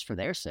not just for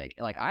their sake.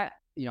 Like I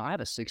have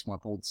a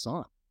 6-month-old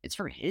son. It's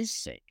for his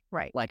sake.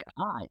 Right. Like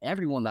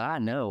everyone that I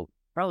know,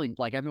 probably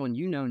like everyone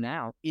you know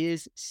now,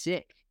 is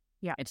sick.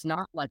 Yeah. It's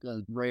not like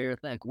a rare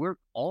thing. We're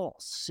all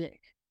sick.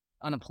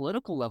 On a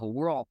political level,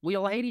 we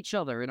all hate each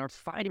other and are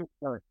fighting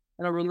each other.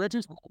 On a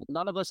religious level,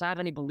 none of us have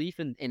any belief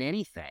in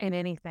anything. In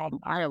anything.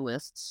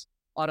 Nihilists.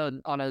 On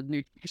a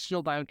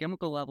nutritional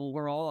biochemical level,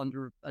 we're all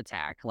under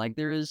attack. Like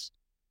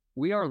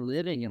we are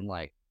living in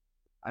like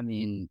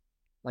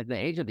the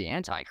age of the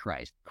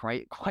Antichrist,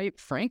 quite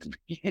frankly.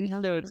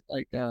 So it's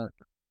like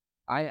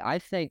I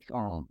think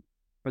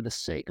for the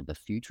sake of the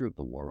future of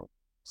the world,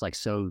 it's like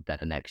so that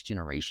the next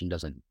generation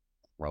doesn't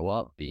grow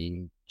up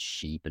being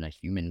sheep in a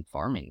human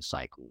farming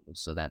cycle,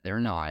 so that they're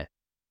not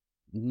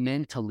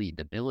mentally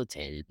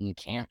debilitated and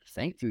can't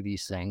think through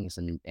these things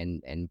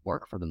and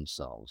work for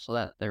themselves, so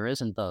that there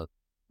isn't the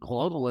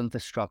global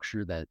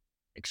infrastructure that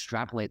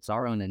extrapolates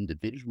our own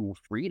individual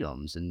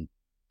freedoms and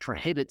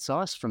prohibits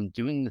us from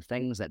doing the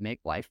things that make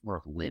life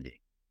worth living.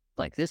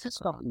 Like, this is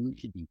something we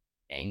should be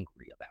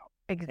angry about.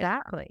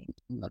 Exactly.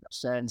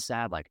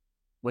 Sad, like,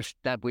 wish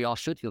that we all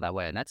should feel that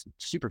way. And that's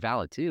super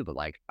valid too. But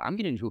like, I'm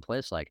getting to a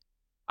place like,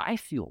 I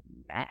feel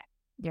mad.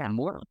 Yeah. And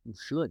more people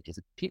should, because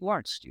people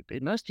aren't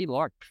stupid. Most people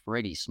are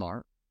pretty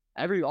smart.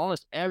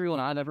 Almost everyone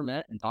I've ever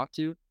met and talked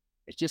to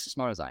is just as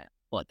smart as I am.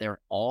 But they're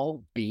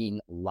all being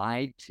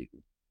lied to.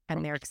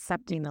 And they're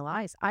accepting the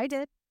lies. I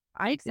did.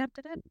 I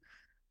accepted it.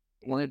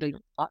 wanted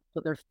to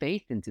put their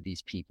faith into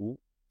these people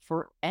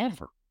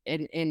forever.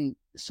 And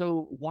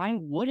so why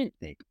wouldn't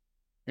they?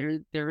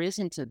 There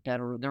isn't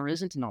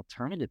an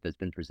alternative that's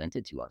been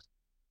presented to us.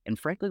 And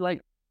frankly,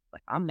 like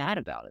I'm mad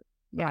about it.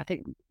 Yeah. I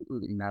think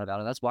we're mad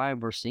about it. That's why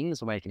we're seeing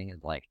this awakening.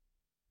 Is like,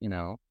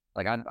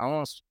 like I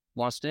want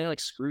to stay like,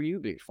 screw you,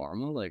 big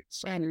pharma. Like,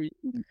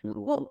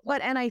 well,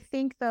 and I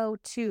think though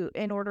too,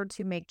 in order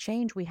to make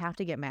change, we have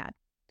to get mad.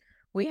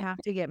 We have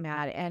to get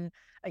mad. And,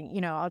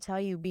 I'll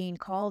tell you, being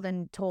called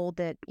and told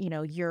that,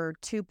 you're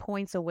 2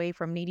 points away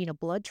from needing a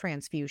blood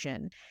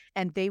transfusion.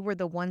 And they were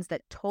the ones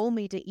that told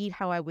me to eat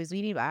how I was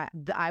eating.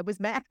 I was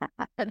mad.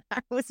 I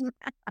was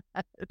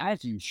mad.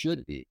 As you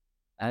should be,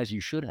 as you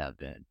should have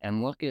been.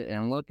 And look at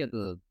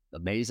the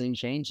amazing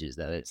changes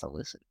that it's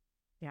elicited.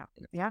 Yeah.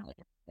 Yeah.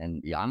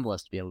 And yeah, I'm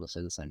blessed to be able to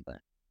say the same thing.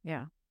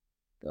 Yeah.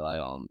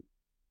 So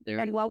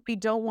and while we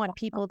don't want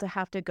people to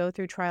have to go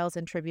through trials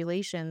and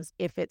tribulations,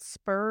 if it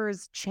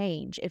spurs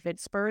change, if it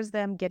spurs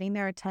them getting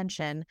their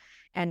attention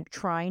and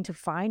trying to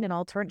find an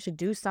alternative to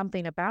do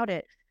something about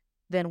it,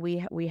 then we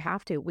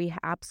have to. We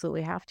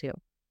absolutely have to.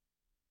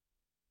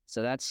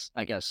 So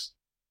I guess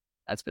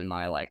that's been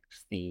my like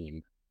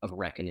theme of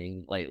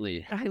reckoning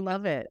lately. I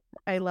love it.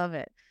 I love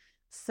it.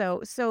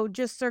 So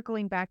just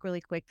circling back really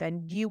quick,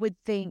 then you would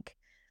think,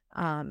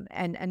 and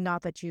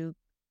not that you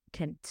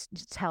can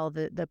tell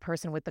the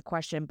person with the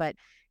question, but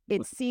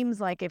it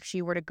seems like if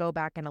she were to go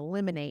back and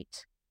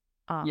eliminate.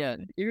 Yeah,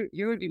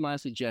 here would be my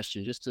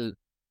suggestion.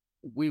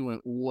 We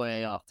went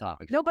way off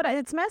topic. No, but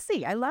it's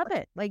messy. I love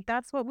it. Like,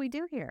 that's what we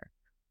do here.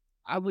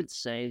 I would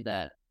say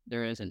that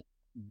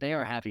they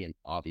are having an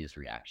obvious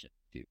reaction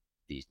to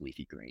these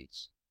leafy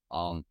greens.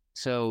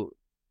 So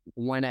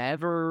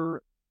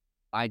whenever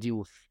I deal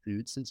with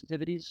food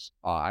sensitivities,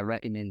 I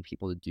recommend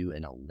people to do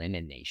an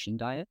elimination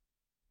diet.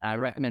 I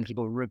recommend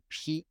people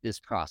repeat this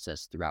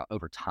process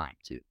over time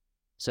too.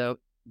 So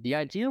the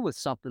idea with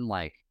something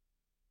like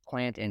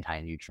plant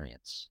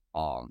anti-nutrients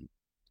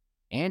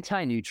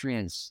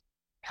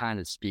kind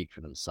of speak for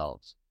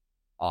themselves.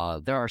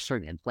 There are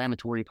certain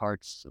inflammatory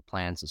parts of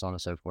plants and so on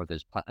and so forth.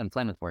 There's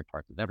inflammatory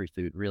parts of every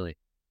food, really.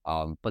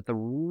 But the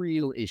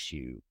real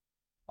issue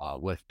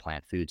with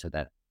plant foods are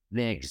that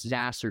they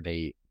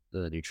exacerbate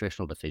the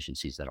nutritional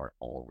deficiencies that are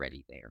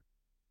already there.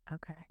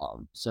 Okay.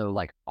 So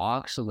like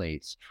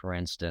oxalates, for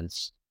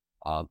instance,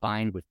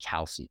 bind with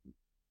calcium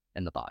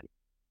in the body.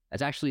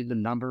 That's actually the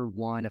number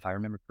one, if I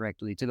remember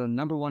correctly, the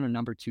number one or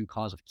number two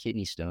cause of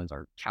kidney stones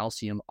are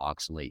calcium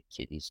oxalate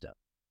kidney stone.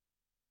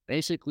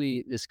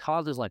 Basically, this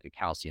causes like a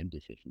calcium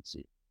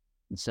deficiency.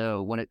 And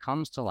so when it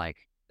comes to like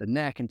the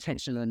neck and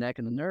tension of the neck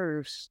and the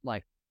nerves,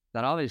 like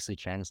that obviously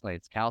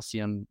translates.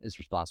 Calcium is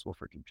responsible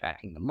for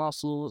contracting the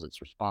muscles.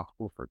 It's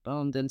responsible for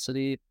bone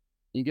density.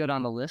 You go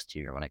down the list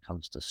here when it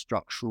comes to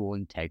structural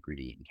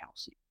integrity in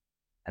calcium.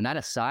 And that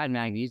aside,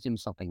 magnesium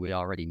is something we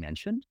already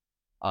mentioned.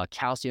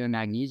 Calcium and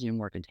magnesium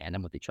work in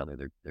tandem with each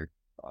other. They're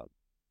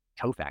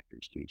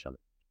cofactors to each other.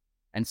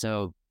 And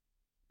so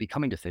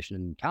becoming deficient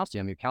in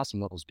calcium, your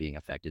calcium levels being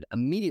affected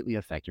immediately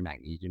affect your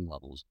magnesium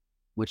levels,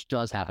 which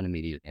does have an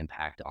immediate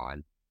impact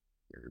on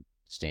your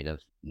state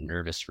of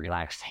nervous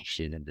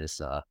relaxation and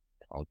this, oh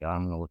God,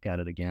 I'm going to look at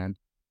it again.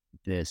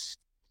 This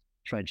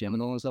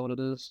trigeminal, is that what it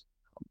is?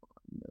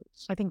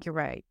 I think you're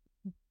right.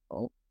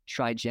 Oh,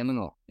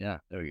 trigeminal. Yeah,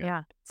 there we go.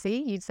 Yeah.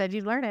 See, you said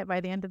you'd learn it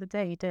by the end of the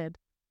day. You did.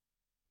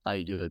 How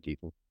you do it,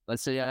 people.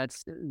 Let's say,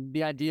 that's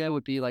the idea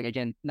would be like,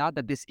 again, not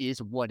that this is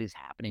what is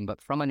happening,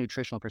 but from a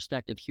nutritional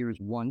perspective, here's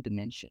one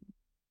dimension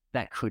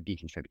that could be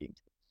contributing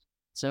to this.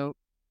 So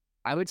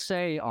I would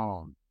say,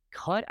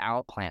 cut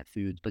out plant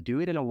foods, but do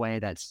it in a way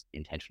that's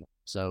intentional.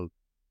 So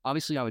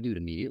obviously I would do it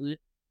immediately,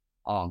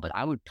 but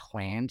I would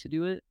plan to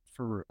do it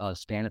for a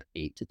span of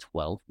 8 to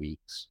 12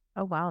 weeks.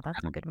 Oh, wow.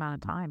 That's a good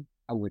amount of time.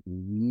 I would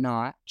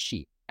not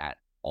cheat at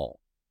all.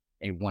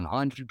 A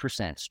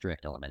 100%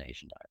 strict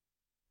elimination diet.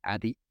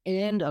 At the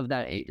end of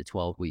that 8 to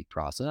 12 week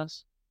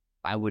process,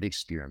 I would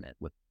experiment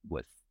with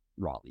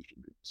raw leafy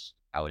greens.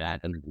 I would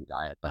add them to the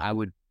diet, but I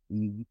would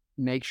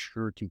make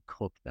sure to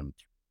cook them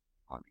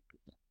 100%.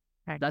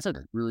 Okay. That's a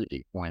really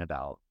big point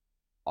about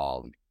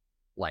one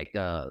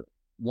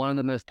of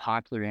the most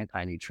popular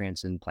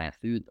anti-nutrients in plant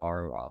food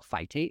are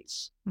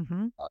phytates.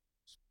 Mm-hmm.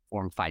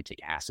 Form phytic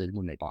acid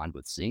when they bond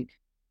with zinc.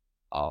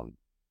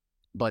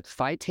 But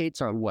phytates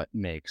are what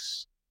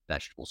makes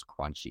vegetables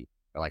crunchy,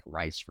 or like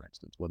rice, for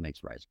instance, what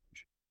makes rice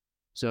crunchy.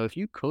 So if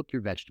you cook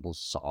your vegetables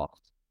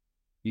soft,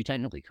 you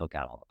technically cook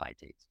out all the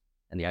phytates.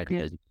 And the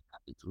idea is you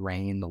have to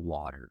drain the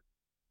water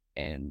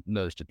and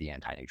most of the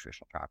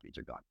anti-nutritional properties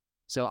are gone.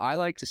 So I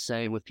like to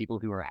say with people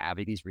who are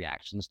having these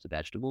reactions to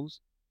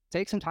vegetables,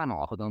 take some time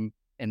off of them.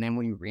 And then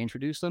when you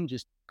reintroduce them,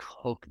 just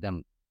cook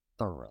them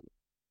thoroughly,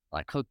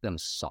 like cook them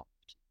soft.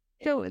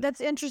 So that's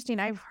interesting.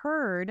 I've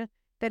heard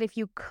that if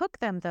you cook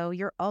them, though,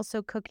 you're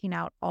also cooking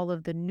out all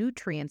of the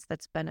nutrients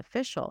that's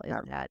beneficial.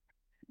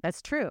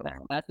 That's true?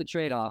 That's the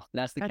trade-off.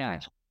 That's the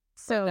catch.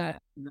 So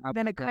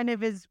then it kind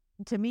of is,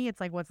 to me, it's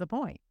like, what's the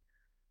point?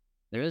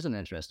 There is an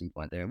interesting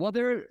point there. Well,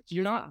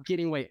 you're not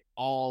getting away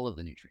all of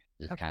the nutrients.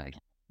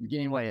 you're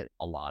getting away at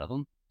a lot of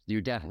them.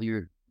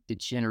 You're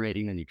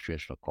degenerating the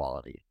nutritional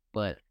quality.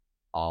 But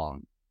a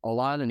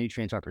lot of the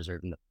nutrients are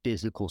preserved in the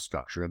physical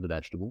structure of the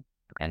vegetable.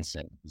 And so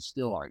you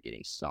still are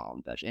getting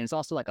some vegetable. And it's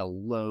also like a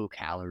low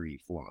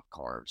calorie form of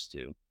carbs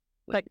too.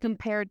 But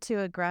compared to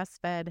a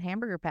grass-fed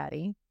hamburger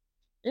patty,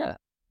 yeah,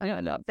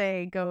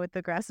 they go with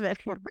the grass-fed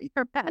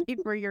hamburger patty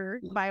for your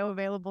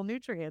bioavailable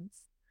nutrients.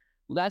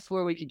 Well, that's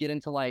where we could get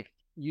into like,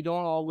 you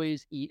don't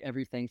always eat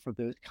everything for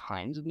those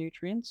kinds of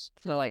nutrients.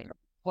 So like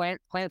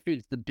plant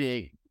foods, the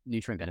big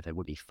nutrient benefit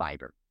would be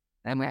fiber.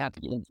 And we have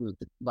to get into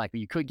like,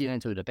 you could get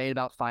into a debate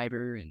about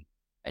fiber, and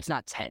it's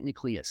not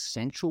technically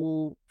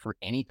essential for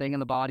anything in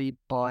the body,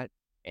 but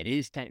it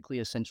is technically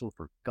essential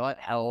for gut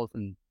health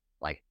and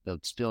like the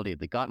stability of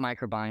the gut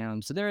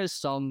microbiome. So there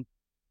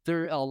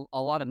are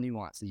a lot of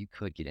nuance that you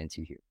could get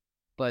into here.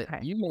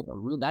 But you make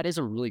that is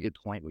a really good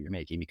point what you're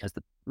making, because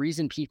the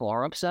reason people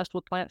are obsessed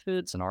with plant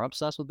foods and are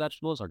obsessed with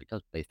vegetables are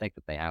because they think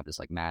that they have this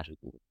like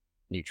magical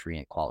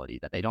nutrient quality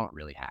that they don't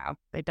really have.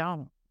 They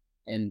don't.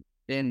 And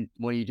then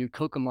when you do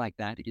cook them like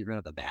that to get rid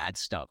of the bad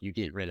stuff, you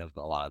get rid of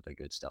a lot of the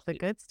good stuff. The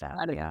good stuff,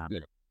 yeah.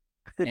 Good.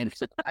 And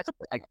so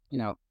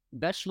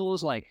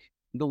vegetables, like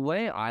the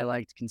way I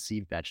like to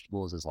conceive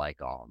vegetables is like,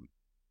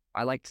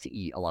 I like to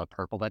eat a lot of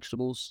purple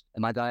vegetables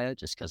in my diet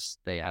just because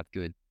they have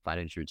good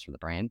phytonutrients for the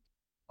brain.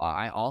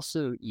 I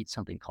also eat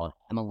something called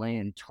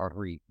Himalayan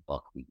tartary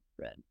buckwheat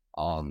bread.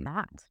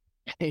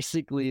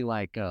 Basically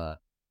like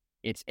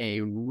it's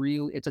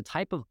a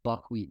type of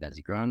buckwheat that's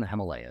grown in the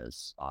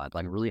Himalayas,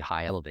 like really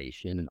high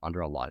elevation and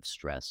under a lot of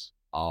stress.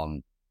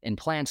 In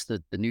plants,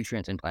 the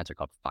nutrients in plants are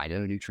called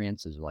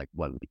phytonutrients, is like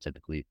what we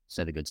typically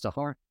say the good stuff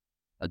are.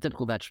 A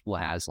typical vegetable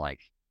has like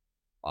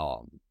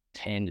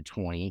 10 to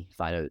 20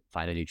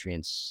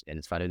 phytonutrients in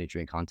its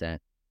phytonutrient content,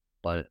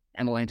 but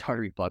Himalayan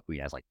tartary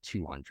buckwheat has like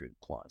 200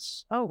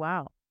 plus. Oh,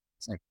 wow.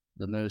 It's like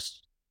the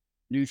most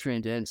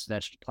nutrient dense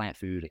plant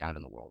food kind of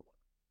in the world.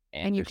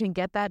 And you can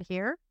get that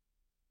here?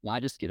 I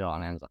just get it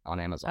on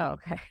Amazon.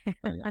 Oh, okay.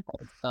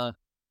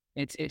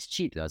 It's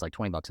cheap though. It's like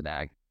 $20 a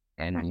bag,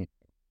 and a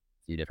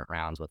few different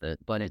rounds with it.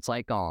 But it's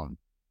like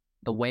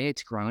the way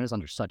it's grown is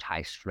under such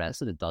high stress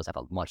that it does have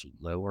a much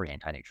lower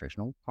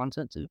anti-nutritional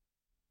content too,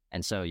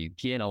 and so you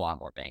get a lot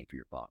more bang for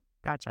your buck.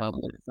 Gotcha.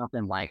 But it's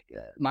something like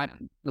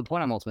the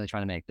point I'm ultimately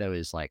trying to make though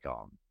is like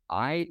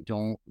I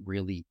don't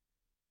really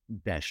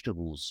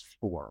vegetables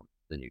for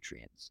the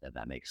nutrients, if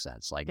that makes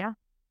sense. Like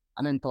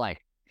I'm into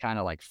like kind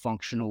of like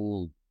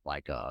functional,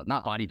 like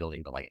not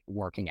bodybuilding, but like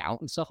working out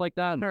and stuff like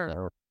that.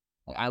 Sure.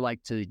 So, I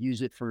like to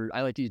use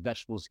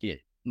vegetables to get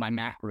my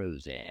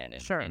macros in,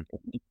 and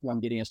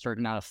I'm getting a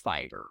certain amount of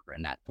fiber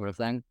and that sort of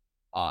thing.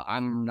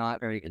 I'm not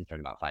very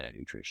concerned about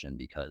phytonutrition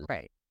because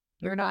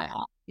you're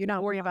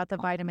not worried about the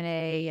vitamin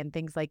A and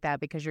things like that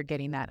because you're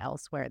getting that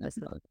elsewhere.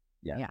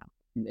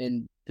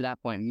 And to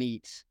that point,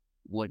 meat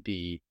would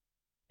be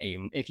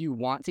if you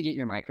want to get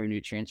your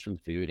micronutrients from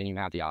food and you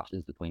have the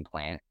options between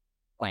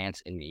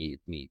plants and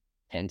meat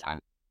 10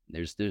 times.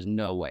 There's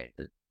no way.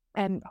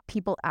 And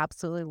people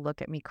absolutely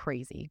look at me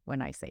crazy when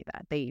I say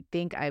that. They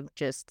think I've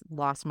just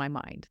lost my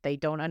mind. They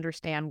don't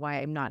understand why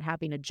I'm not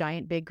having a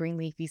giant big green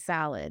leafy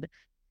salad.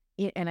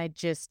 And I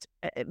just,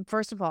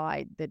 first of all,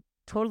 that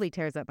totally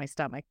tears up my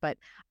stomach, but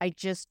I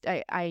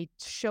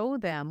show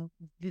them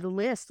the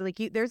list. Like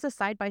there's a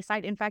side by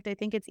side. In fact, I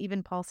think it's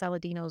even Paul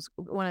Saladino's,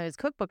 one of his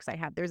cookbooks I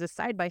have. There's a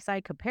side by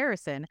side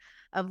comparison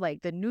of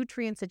like the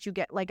nutrients that you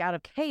get like out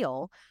of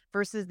kale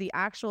versus the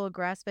actual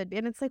grass fed.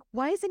 And it's like,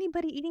 why are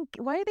they eating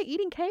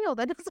kale?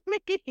 That doesn't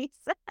make any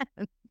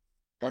sense.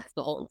 It's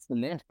the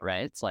myth,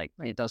 right? It's like,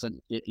 it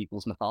doesn't fit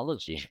people's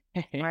mythology.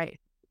 Right.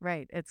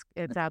 It's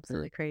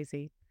absolutely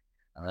crazy.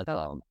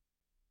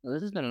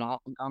 This has been an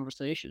awesome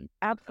conversation.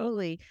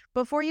 Absolutely.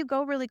 Before you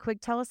go, really quick,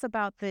 tell us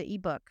about the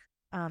ebook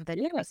that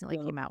you recently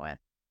came out with.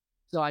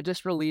 So I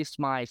just released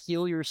my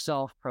Heal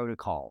Yourself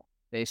protocol.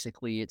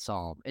 Basically, it's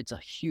a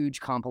huge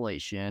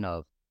compilation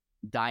of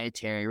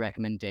dietary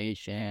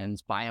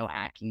recommendations,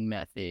 biohacking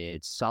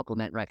methods,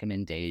 supplement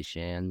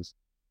recommendations.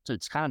 So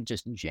it's kind of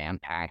just jam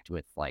packed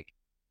with like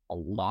a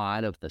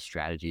lot of the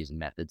strategies and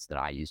methods that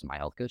I use in my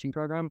health coaching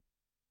program.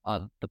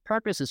 The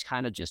purpose is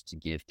kind of just to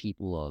give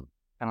people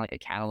kind of like a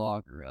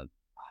catalog or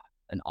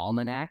an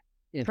almanac,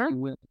 if you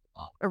will.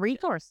 A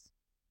resource.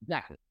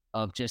 Exactly.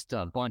 Of just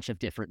a bunch of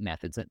different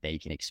methods that they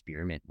can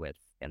experiment with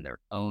in their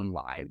own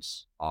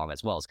lives,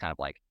 as well as kind of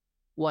like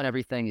what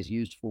everything is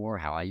used for,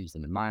 how I use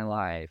them in my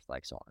life,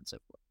 like so on and so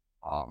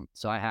forth.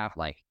 So I have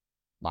like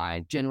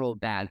my general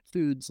bad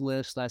foods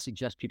list that I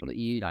suggest people to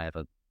eat. I have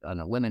an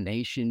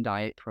elimination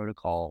diet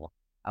protocol,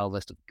 a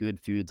list of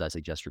good foods I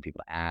suggest for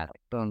people to add,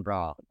 like bone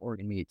broth,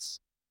 organ meats,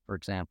 for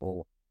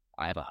example.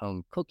 I have a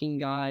home cooking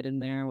guide in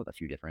there with a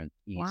few different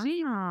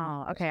easy.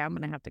 Wow. Okay, I'm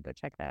gonna have to go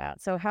check that out.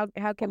 So how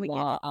can we get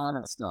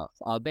on stuff?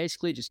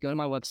 Basically, just go to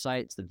my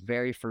website. It's the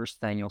very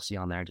first thing you'll see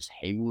on there. Just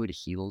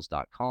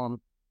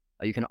haywoodheals.com.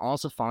 You can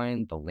also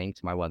find the link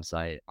to my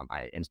website on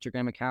my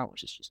Instagram account,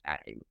 which is just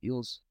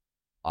 @haywoodheals.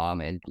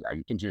 And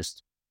you can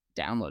just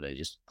download it.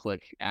 Just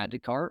click add to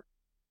cart,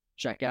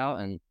 check out,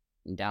 and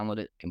download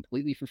it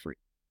completely for free.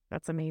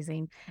 That's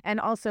amazing. And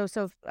also,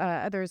 so if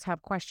others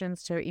have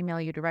questions to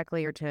email you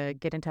directly or to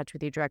get in touch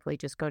with you directly,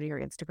 just go to your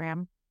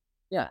Instagram.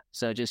 Yeah.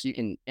 So just you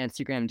can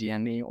Instagram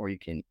DM me or you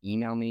can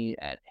email me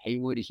at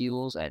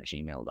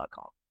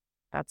haywoodheals@gmail.com.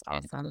 That's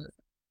And awesome.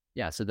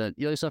 yeah, so the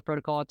other stuff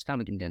protocol, it's kind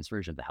of a condensed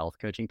version of the health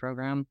coaching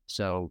program.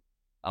 So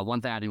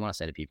one thing I do want to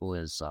say to people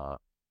is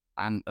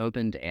I'm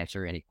open to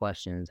answer any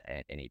questions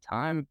at any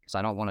time because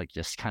I don't want to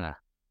just kind of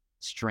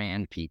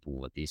strand people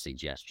with these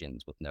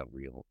suggestions with no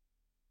real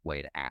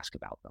way to ask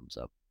about them.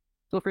 So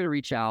feel free to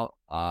reach out.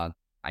 I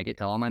get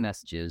to all my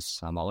messages.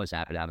 I'm always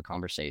happy to have a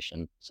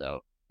conversation. So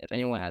if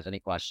anyone has any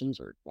questions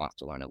or wants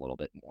to learn a little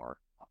bit more,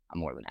 I'm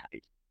more than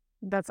happy.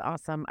 That's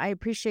awesome. I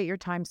appreciate your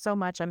time so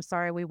much. I'm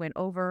sorry we went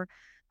over.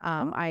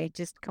 I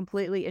just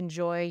completely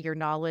enjoy your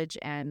knowledge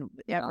and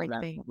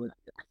everything.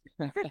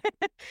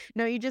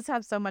 No, you just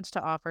have so much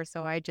to offer.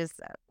 So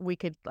we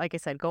could, like I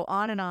said, go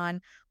on and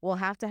on. We'll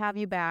have to have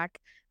you back.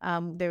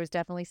 There was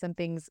definitely some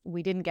things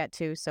we didn't get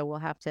to, so we'll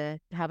have to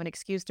have an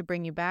excuse to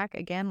bring you back.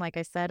 Again, like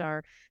I said,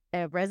 our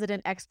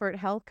resident expert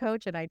health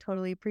coach, and I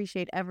totally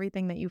appreciate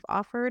everything that you've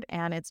offered.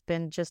 And it's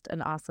been just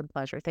an awesome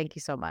pleasure. Thank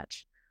you so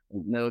much.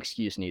 No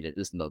excuse needed.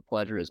 The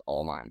pleasure is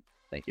all mine.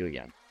 Thank you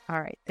again. All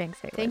right. Thanks,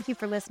 Haywood. Thank you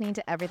for listening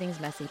to Everything's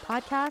Messy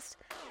podcast.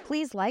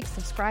 Please like,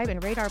 subscribe,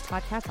 and rate our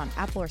podcast on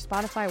Apple or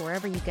Spotify,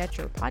 wherever you get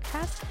your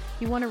podcasts. If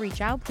you want to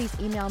reach out, please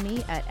email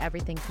me at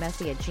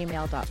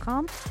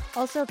everythingsmessy@gmail.com.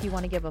 Also, if you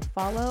want to give a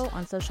follow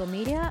on social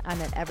media, I'm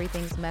at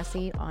Everything's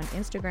Messy on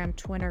Instagram,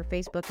 Twitter,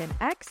 Facebook, and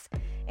X.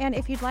 And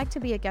if you'd like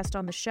to be a guest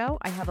on the show,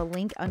 I have a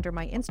link under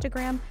my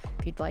Instagram.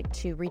 If you'd like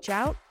to reach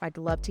out, I'd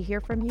love to hear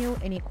from you.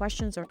 Any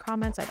questions or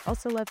comments, I'd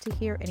also love to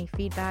hear. Any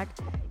feedback,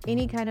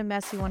 any kind of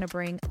mess you want to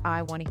bring,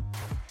 I want to.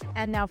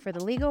 And now for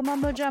the legal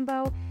mumbo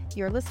jumbo.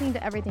 You're listening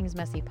to Everything's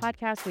Messy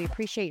podcast. We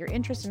appreciate your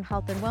interest in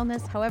health and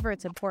wellness. However,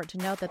 it's important to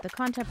note that the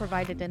content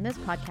provided in this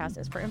podcast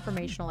is for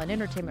informational and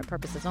entertainment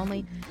purposes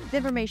only. The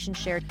information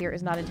shared here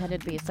is not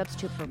intended to be a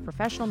substitute for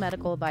professional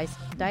medical advice,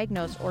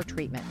 diagnosis, or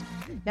treatment.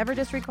 Never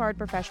disregard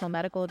professional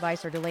medical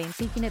advice or delay in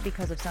seeking it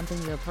because of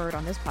something you have heard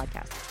on this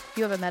podcast. If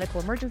you have a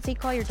medical emergency,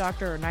 call your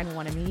doctor or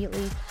 911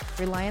 immediately.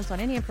 Reliance on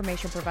any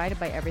information provided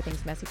by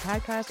Everything's Messy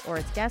podcast or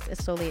its guests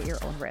is solely at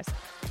your own risk.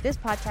 This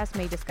podcast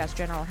may discuss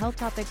general health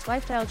topics,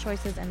 lifestyle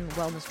choices, and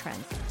wellness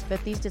trends,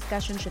 but these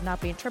discussions should not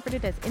be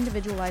interpreted as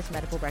individualized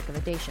medical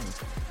recommendations.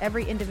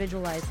 Every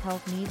individualized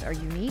health needs are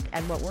unique,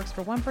 and what works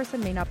for one person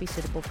may not be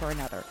suitable for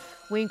another.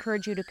 We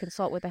encourage you to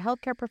consult with a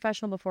healthcare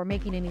professional before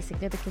making any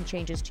significant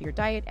changes to your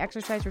diet,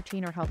 exercise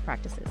routine, or health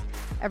practices.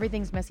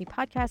 Everything's Messy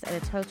podcast and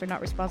its hosts are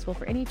not responsible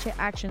for any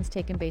actions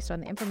taken based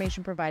on the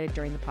information provided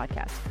during the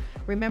podcast.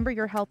 Remember,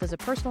 your health is a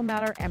personal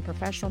matter, and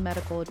professional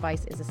medical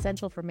advice is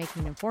essential for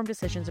making informed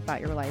decisions about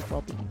your life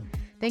well-being.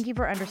 Thank you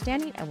for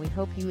understanding, and we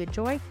hope you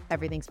enjoy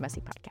Everything's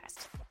Messy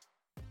podcast.